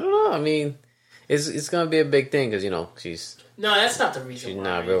 I don't know. I mean, it's gonna be a big thing because she's... No, that's not the reason. She's why.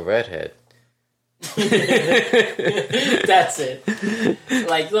 not a real redhead. That's it.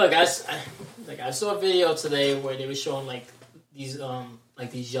 Look, I saw a video today where they were showing these young.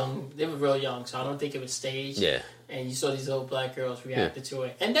 They were real young, so I don't think it was staged. Yeah. And you saw these little black girls reacted to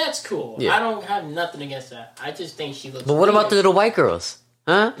it, and that's cool. Yeah. I don't have nothing against that. I just think she looks. But what about the little white girls?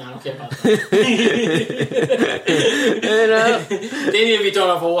 Huh? No, I don't care about that. They need to be thrown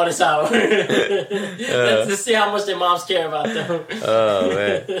off a water tower. Let's see how much their moms care about them. Oh,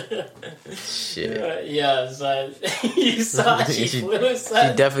 man. Shit. Yeah, son. You saw she flew,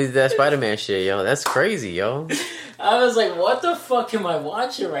 son. She definitely did that Spider-Man shit, yo. That's crazy, yo. I was like, what the fuck am I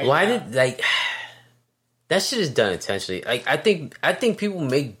watching right now? Why did, that shit is done intentionally. I think people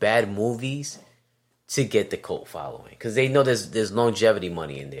make bad movies to get the cult following because they know there's longevity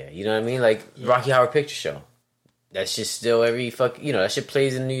money in there. You know what I mean? Rocky Horror Picture Show. That shit still that shit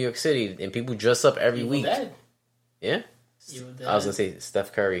plays in New York City and people dress up every week. Dead. Yeah. I was gonna say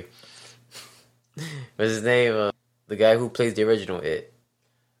Steph Curry. What's his name? The guy who plays the original It.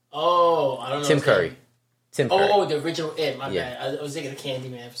 Oh, I don't know. Tim Curry. Tim Curry. Oh, the original It. My bad. I was thinking of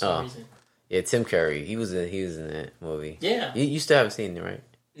Candyman for some reason. Yeah, Tim Curry. He was in that movie. Yeah. You still haven't seen it, right?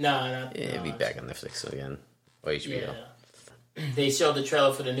 No. It'll be back on Netflix again. Or HBO. Yeah. They showed the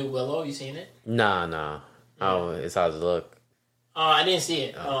trailer for the new Willow. You seen it? Nah. Yeah. Oh, it's how's it look? I didn't see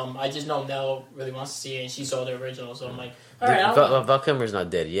it. I just know Nell really wants to see it, and she saw the original, so I'm like, all right. Val Kilmer's not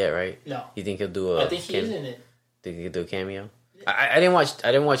dead yet, right? No. You think he'll do a? I think he is in it. Think he'll do a cameo? I didn't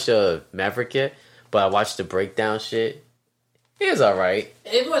watch Maverick yet, but I watched the breakdown shit. It was all right.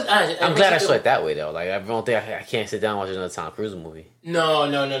 It was. I'm glad I saw it that way though. I don't think I can't sit down and watch another Tom Cruise movie. No.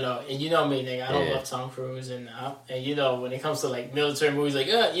 And you know me, nigga. I don't love Tom Cruise, and when it comes to military movies,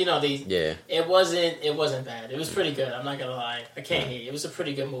 it wasn't bad. It was pretty good. I'm not gonna lie. I can't hate. It was a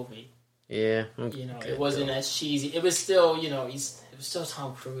pretty good movie. Yeah. It wasn't as cheesy. It was still, it was still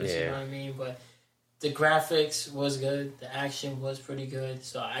Tom Cruise. Yeah. You know what I mean? But the graphics was good. The action was pretty good.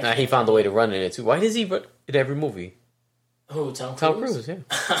 So he found a way to run in it too. Why does he run in every movie? Who, Tom Cruise? Tom Cruise, yeah.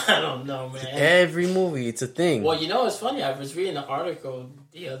 I don't know, man. Every movie, it's a thing. Well, it's funny. I was reading an article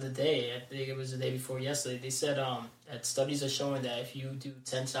the other day. I think it was the day before yesterday. They said that studies are showing that if you do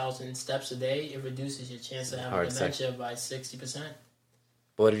 10,000 steps a day, it reduces your chance of having dementia by 60%.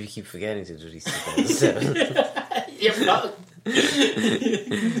 But what if you keep forgetting to do these things? You're fucked. Clearly,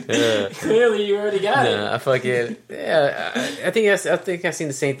 you already got it. I fucking I think I've seen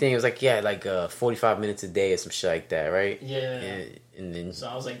the same thing. It was 45 minutes a day or some shit like that, right? Yeah. And then so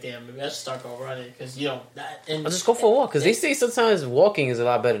I was like, damn, maybe I should start going running because I'll just go for a walk because they say sometimes walking is a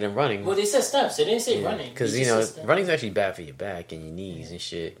lot better than running. Well, they said steps. They didn't say running because running's actually bad for your back and your knees and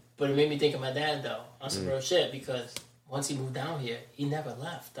shit. But it made me think of my dad though on some real shit because once he moved down here, he never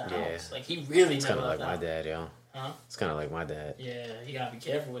left the house. He really it's never left. It's kind of like my dad, yo. Huh? It's kind of like my dad. Yeah, you gotta be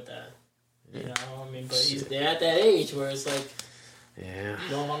careful with that. Yeah. But they're at that age where it's like,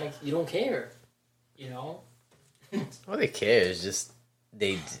 you don't care, All they care is just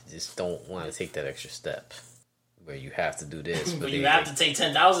they just don't want to take that extra step where you have to do this, but you have to take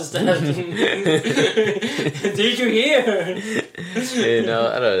 10,000 steps. Did you hear? I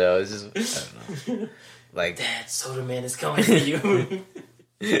don't know. It's just I don't know. Dad, Soda Man is coming for you.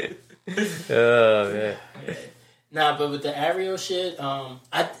 Oh man. Nah, but with the Ariel shit,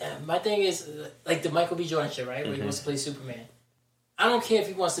 my thing is like the Michael B. Jordan shit, right? Where he wants to play Superman. I don't care if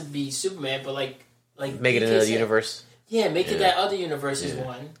he wants to be Superman, but like make it another universe. Yeah, make it that other universe's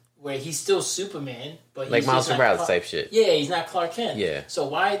one where he's still Superman, but he's like Miles Morales type shit. Yeah, he's not Clark Kent. Yeah. So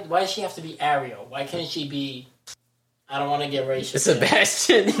why does she have to be Ariel? Why can't she be? I don't want to get racist.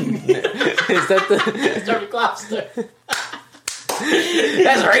 Sebastian. Is that the Terry Gloucester?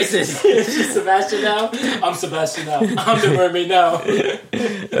 That's racist. Is she Sebastian now? I'm Sebastian now. I'm the mermaid now.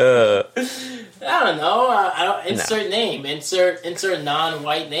 I don't know. I don't insert name. Insert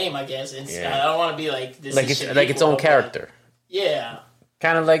non-white name. I guess. I don't want to be like this. Like its own character. Yeah.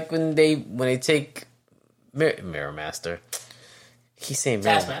 Kind of like when they take Mirror Master. He's saying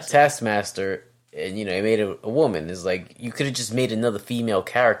Taskmaster. And they made a woman. It's like you could have just made another female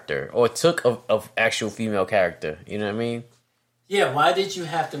character, or took a actual female character. You know what I mean? Yeah. Why did you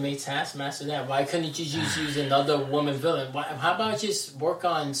have to make Taskmaster that? Why couldn't you just use another woman villain? How about just work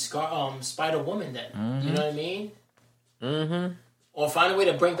on Spider Woman then? Mm-hmm. You know what I mean? Mm-hmm. Or find a way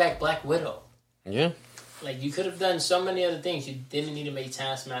to bring back Black Widow. Yeah. Like you could have done so many other things. You didn't need to make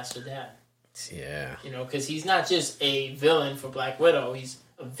Taskmaster that. Yeah. Because he's not just a villain for Black Widow. He's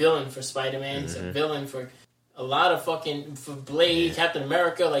a villain for Spider-Man. He's a villain for a lot of for Blade, Captain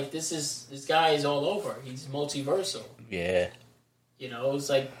America. Like this guy is all over. He's multiversal. Yeah. It's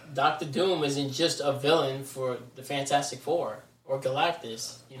like Doctor Doom isn't just a villain for the Fantastic Four or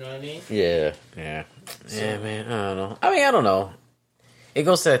Galactus. You know what I mean? Yeah. Yeah. Yeah, man. I don't know. I don't know. It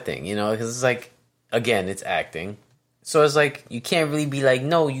goes to that thing, because it's like, again, it's acting. So it's like, you can't really be like,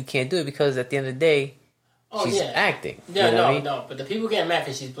 no, you can't do it, because at the end of the day, she's acting. Yeah, no. But the people get mad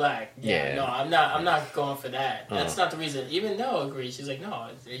because she's black. Yeah, no, I'm not going for that. That's not the reason. Even Noah agrees. She's like, no,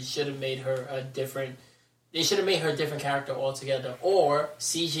 they should have made her a different. They should have made her a different character altogether, or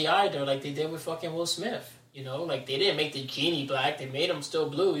CGI'd her like they did with fucking Will Smith. Like they didn't make the genie black. They made him still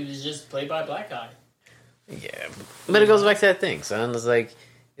blue. He was just played by a black guy. Yeah, but it goes back to that thing, son. It's like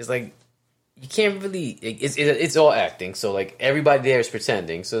you can't really. It's all acting. So like everybody there is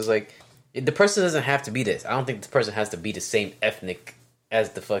pretending. So it's like. The person doesn't have to be this. I don't think the person has to be the same ethnic as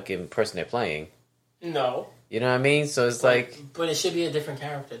the fucking person they're playing. No. You know what I mean? So it's But it should be a different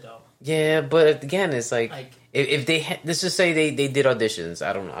character, though. Yeah, but again, it's like if they... let's just say they did auditions.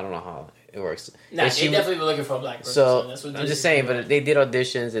 I don't know how it works. Nah, they definitely were looking for a black person. So that's what I'm just saying, but they did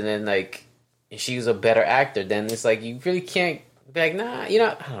auditions, and then, if she was a better actor, then it's like, you really can't be like, nah, I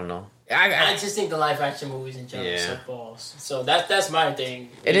don't know. I just think the live action movies in general suck balls. So that's my thing.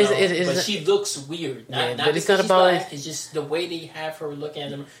 It is. But she looks weird. Not but it's not about. Black, it's just the way they have her looking at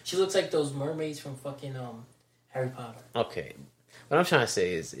them. She looks like those mermaids from fucking Harry Potter. Okay, what I'm trying to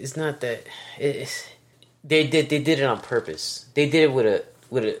say is, it's not that. They did it on purpose. They did it with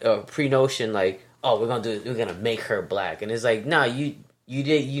a pre-notion like, oh, we're gonna make her black, and it's like, nah, you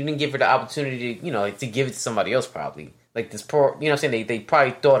didn't give her the opportunity to to give it to somebody else probably. Like this poor, what I'm saying? They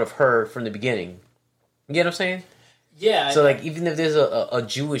probably thought of her from the beginning. You get what I'm saying? Yeah. So even if there's a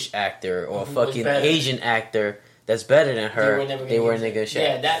Jewish actor or a fucking Asian actor that's better than her, they were in a good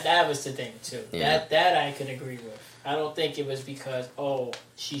shape. Yeah, that was the thing too. Yeah. That I could agree with. I don't think it was because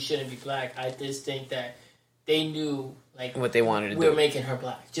she shouldn't be black. I just think that they knew what they wanted to do. We're making her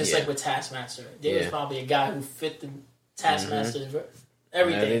black, just like with Taskmaster. There was probably a guy who fit the Taskmaster's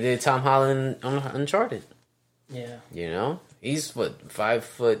everything. They did Tom Holland on Uncharted. Yeah. He's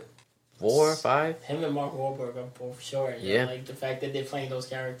 5'4", 5. Him and Mark Wahlberg are both short. Yeah. The fact that they're playing those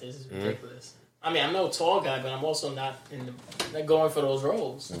characters is ridiculous. I mean, I'm no tall guy, but I'm also not going for those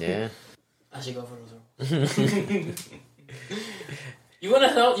roles. Yeah. I should go for those roles. You want to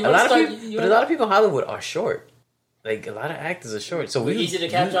help? A lot of people in Hollywood are short. A lot of actors are short, so we're easy to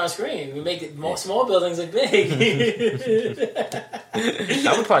capture on screen. We make small buildings look big.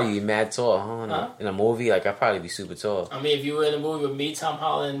 I would probably be mad tall, huh? In a movie, I'd probably be super tall. I mean, if you were in a movie with me, Tom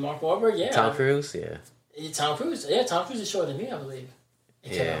Holland, and Mark Wahlberg, yeah. Tom Cruise, yeah. Tom Cruise is shorter than me, I believe.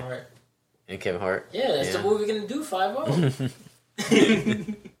 And Kevin Hart. And Kevin Hart. Yeah, that's the movie we're gonna do 5-0.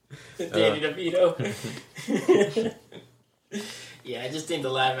 Danny DeVito. Yeah, I just think the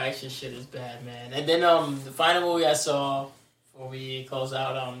live action shit is bad, man. And then the final movie I saw before we close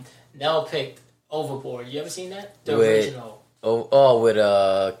out, Nell picked Overboard. You ever seen that? The original. With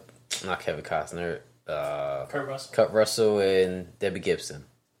not Kevin Costner. Kurt Russell and Debbie Gibson.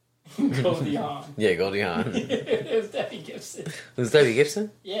 Goldie Hawn. Yeah, Goldie Hawn. It was Debbie Gibson. Who's Debbie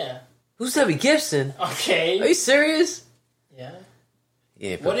Gibson? Yeah. Who's Debbie Gibson? Okay. Are you serious? Yeah.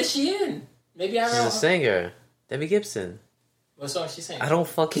 What is she in? Maybe I don't know. She's a singer. Debbie Gibson. What song is she saying? I don't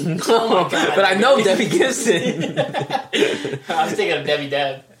fucking know. Oh my God. But I know Debbie Gibson. I was thinking of Debbie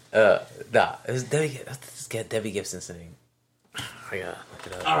Deb. Nah, it was Debbie. Let's get Debbie Gibson singing. I gotta look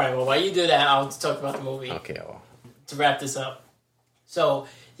it up. All right, well, while you do that, I'll talk about the movie. Okay, well. To wrap this up. So,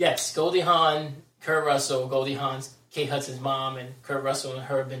 yes, Goldie Hawn, Kurt Russell, Goldie Hawn's Kate Hudson's mom, and Kurt Russell and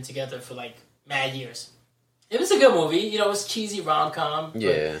her have been together for like mad years. It was a good movie. You know, it was cheesy rom-com.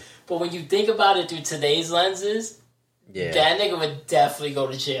 Yeah. But when you think about it through today's lenses, that nigga would definitely go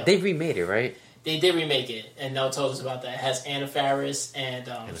to jail. They remade it, right? They did remake it, and Nell told us about that. It has Anna Faris and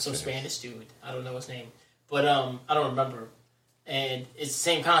some Spanish dude. I don't know his name. But I don't remember. And it's the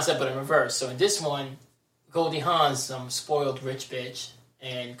same concept, but in reverse. So in this one, Goldie Hawn's some spoiled rich bitch,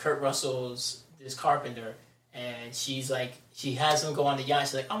 and Kurt Russell's this carpenter. And she's like, she has him go on the yacht.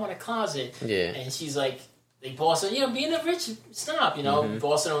 She's like, I want a closet. Yeah. And she's like, they boss him, being a rich snob,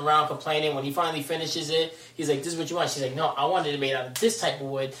 bossing him around, complaining. When he finally finishes it, he's like, this is what you want. She's like, no, I wanted it made out of this type of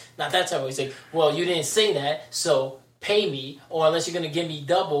wood, not that type of wood. He's like, well, you didn't say that, so pay me, or unless you're going to give me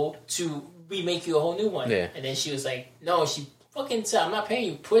double to remake you a whole new one. Yeah. And then she was like, no, she fucking said, I'm not paying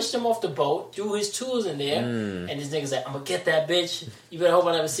you. Pushed him off the boat, threw his tools in there, and this nigga's like, I'm going to get that bitch. You better hope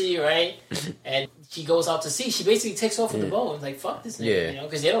I never see you, right? And she goes out to sea. She basically takes off with the boat. It's like, fuck this nigga,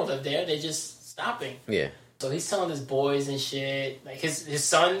 because they don't live there. They're just stopping. Yeah. So he's telling his boys and shit, like his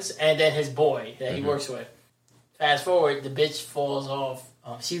sons and then his boy that he works with. Fast forward, the bitch falls off.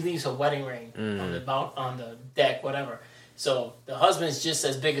 She leaves her wedding ring on the deck, whatever. So the husband's just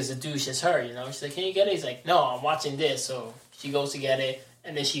as big as a douche as her, She's like, can you get it? He's like, no, I'm watching this. So she goes to get it,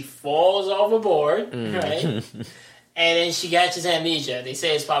 and then she falls overboard, right? And then she catches amnesia. They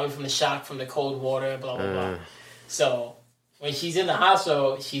say it's probably from the shock from the cold water, blah, blah, blah. So when she's in the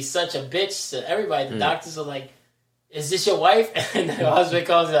hospital, she's such a bitch to everybody. The doctors are like, is this your wife? And the husband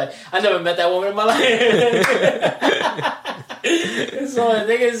calls and like, I never met that woman in my life. So the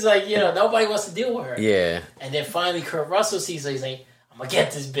thing is like, nobody wants to deal with her. Yeah. And then finally Kurt Russell sees her. He's like, I'm going to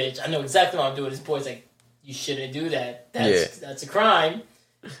get this bitch. I know exactly what I'm doing. His boy's like, you shouldn't do that. That's a crime.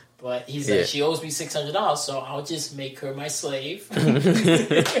 But he's like, she owes me $600, so I'll just make her my slave for 2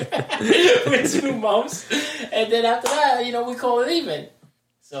 months. And then after that, we call it even.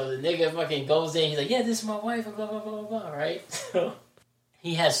 So the nigga fucking goes in. He's like, yeah, this is my wife, and blah, blah, blah, blah, right? So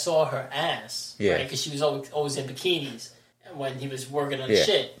he saw her ass, right? Because she was always in bikinis when he was working on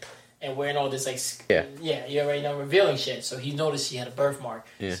shit and wearing all this, like, you already know, revealing shit. So he noticed she had a birthmark.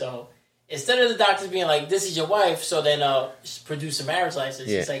 Yeah. So instead of the doctors being like, this is your wife, so then produce a marriage license,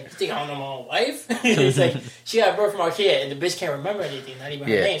 he's like, you think I don't know my own wife? He's like, she got a birthmark here, and the bitch can't remember anything, not even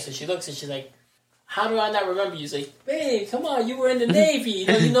her name. So she looks and she's like, how do I not remember you? He's like, babe, come on, you were in the Navy.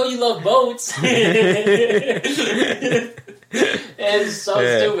 You know you love boats. It's so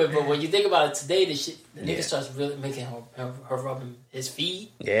stupid, but when you think about it today, the nigga starts really making her rubbing his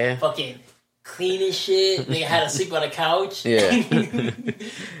feet. Yeah. Fucking cleaning shit. Nigga had to sleep on the couch. Yeah.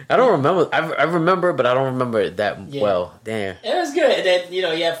 I don't remember. I remember, but I don't remember it that well. Damn. It was good. And then, he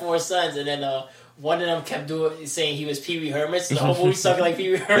had 4 sons, and then one of them kept saying he was Pee Wee Herman. So the whole movie talking like Pee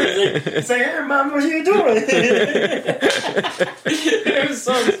Wee Herman. It's like, hey, Mom, what are you doing? It was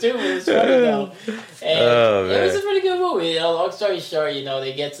so stupid. It was funny, though. And it was a pretty good movie. Long story short,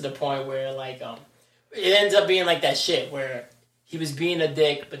 they get to the point where, like, it ends up being like that shit where he was being a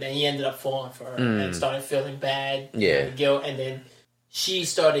dick, but then he ended up falling for her and started feeling bad. Yeah. Guilt, and then she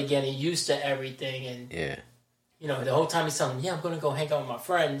started getting used to everything. And, the whole time he's telling him, I'm going to go hang out with my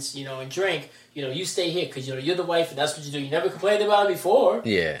friends, and drink. You stay here because, you're the wife and that's what you do. You never complained about it before.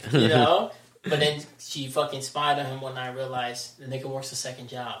 Yeah. But then she fucking spied on him one night and realized the nigga works a second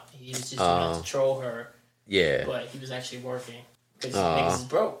job. He was just trying to troll her. Yeah. But he was actually working because niggas is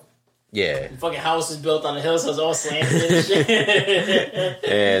broke. Yeah. The fucking house is built on the hill, so it's all slanted and shit.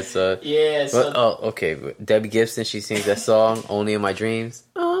 Okay. Debbie Gibson, she sings that song, Only in My Dreams.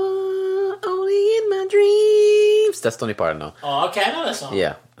 Only in my dreams. That's the only part I know. Oh, okay. I know that song.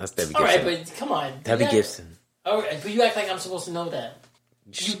 Yeah. That's Debbie Gibson. All right, but come on. Debbie Gibson. All right, but you act like I'm supposed to know that.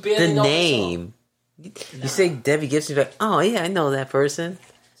 You barely know name. You say Debbie Gibson, you're like, oh, yeah, I know that person.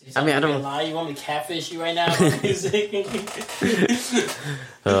 I mean, I don't lie. You want me to catfish you right now?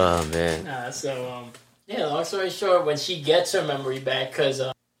 Oh man. Long story short, when she gets her memory back, because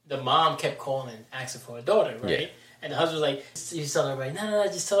the mom kept calling, asking for her daughter, right? Yeah. And the husband was like, he's telling her, right, no,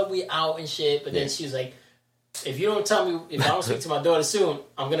 just tell her we out and shit. But then she was like, if you don't tell me, if I don't speak to my daughter soon,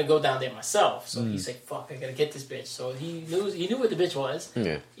 I'm gonna go down there myself. So he's like, fuck, I gotta get this bitch. So he knew what the bitch was,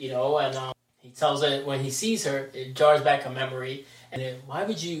 and he tells her when he sees her, it jars back her memory. And then, why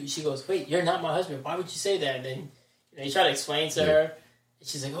would you? She goes, wait, you're not my husband. Why would you say that? And then he tried to explain to her. And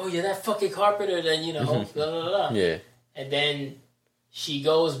she's like, oh, you're that fucking carpenter. Then blah blah blah. Yeah. and then she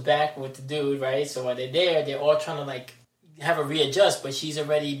goes back with the dude, right? So while they're there, they're all trying to like have her readjust, but she's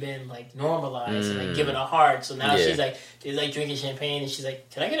already been like normalized and like given a heart. So now she's like, they're like drinking champagne, and she's like,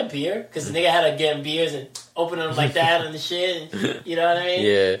 "Can I get a beer?" Because the nigga had to get him beers and open them like that and the shit. And, you know what I mean?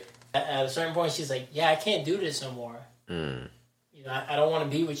 Yeah. At a certain point, she's like, "Yeah, I can't do this no more. You know, I don't want to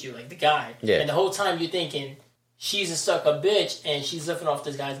be with you, like the guy." Yeah. And the whole time you're thinking she's a suck-up bitch and she's living off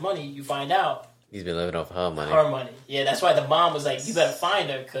this guy's money. You find out he's been living off her money. Her money. Yeah, that's why the mom was like, "You better find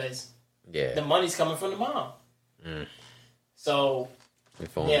her because the money's coming from the mom." So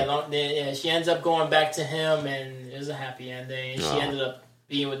yeah, she ends up going back to him, and it was a happy ending. And she ended up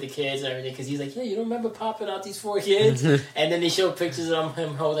being with the kids and everything because he's like, "Yeah, you don't remember popping out these 4 kids?" And then they show pictures of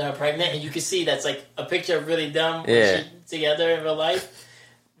him holding her pregnant, and you can see that's like a picture of really dumb when she together in real life.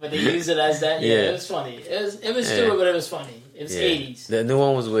 But they use it as that. Yeah, it was funny. It was stupid, but it was funny. It was 80s. The new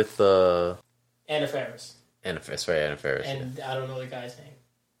one was with Anna Faris. Anna Faris. And I don't know the guy's name.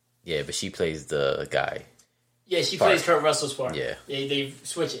 Yeah, but she plays the guy. Yeah, she plays Kurt Russell's part. Yeah. They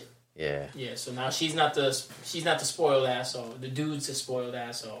switch it. Yeah. Yeah, so now she's not the spoiled asshole. The dude's the spoiled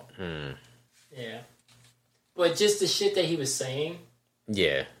asshole. Yeah. But just the shit that he was saying.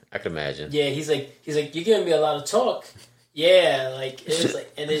 Yeah, I can imagine. Yeah, he's like, "You're giving me a lot of talk." Yeah, like it was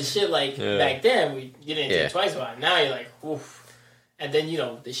like, and then shit like back then you didn't think twice about it. Now you're like, oof. And then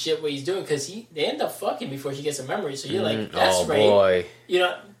the shit what he's doing because they end up fucking before she gets a memory. So you're like, that's rape. Boy. You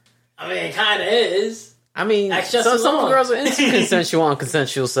know, I mean, it kind of is. I mean, some girls are into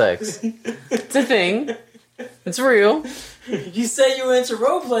consensual sex. It's a thing. It's real. You say you were into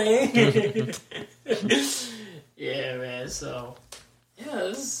role playing. Yeah, man. So, yeah,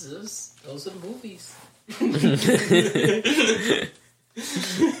 those are the movies. You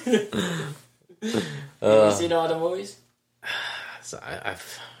seen all the movies? So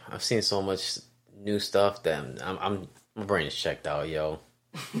I've seen so much new stuff that my brain is checked out, yo.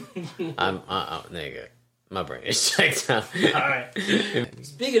 Nigga. My brain is checked out. Alright.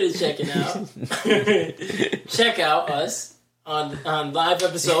 Speaking of checking out, check out us on live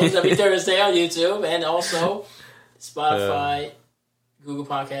episodes every Thursday on YouTube and also Spotify, Google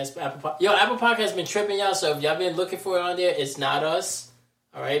Podcasts, Apple Podcasts. Yo, Apple Podcasts been tripping y'all, so if y'all been looking for it on there, it's not us.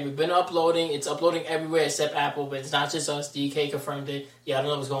 Alright, we've been uploading. It's uploading everywhere except Apple, but it's not just us. DK confirmed it. Yeah, I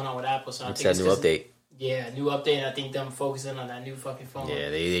don't know what's going on with Apple, so I think it's a new update. Yeah, new update, and I think them focusing on that new fucking phone. Yeah,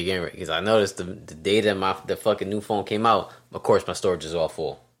 they getting ready. Because I noticed the day that the fucking new phone came out, of course my storage is all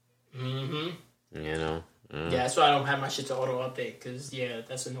full. Mm-hmm. You know? Yeah, that's why I don't have my shit to auto update, because,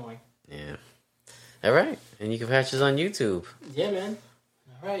 that's annoying. Yeah. All right. And you can catch us on YouTube. Yeah, man.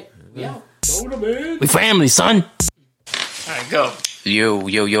 All right. We out. Go to bed. We family, son. All right, go. Yo.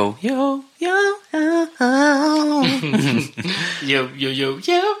 Yo.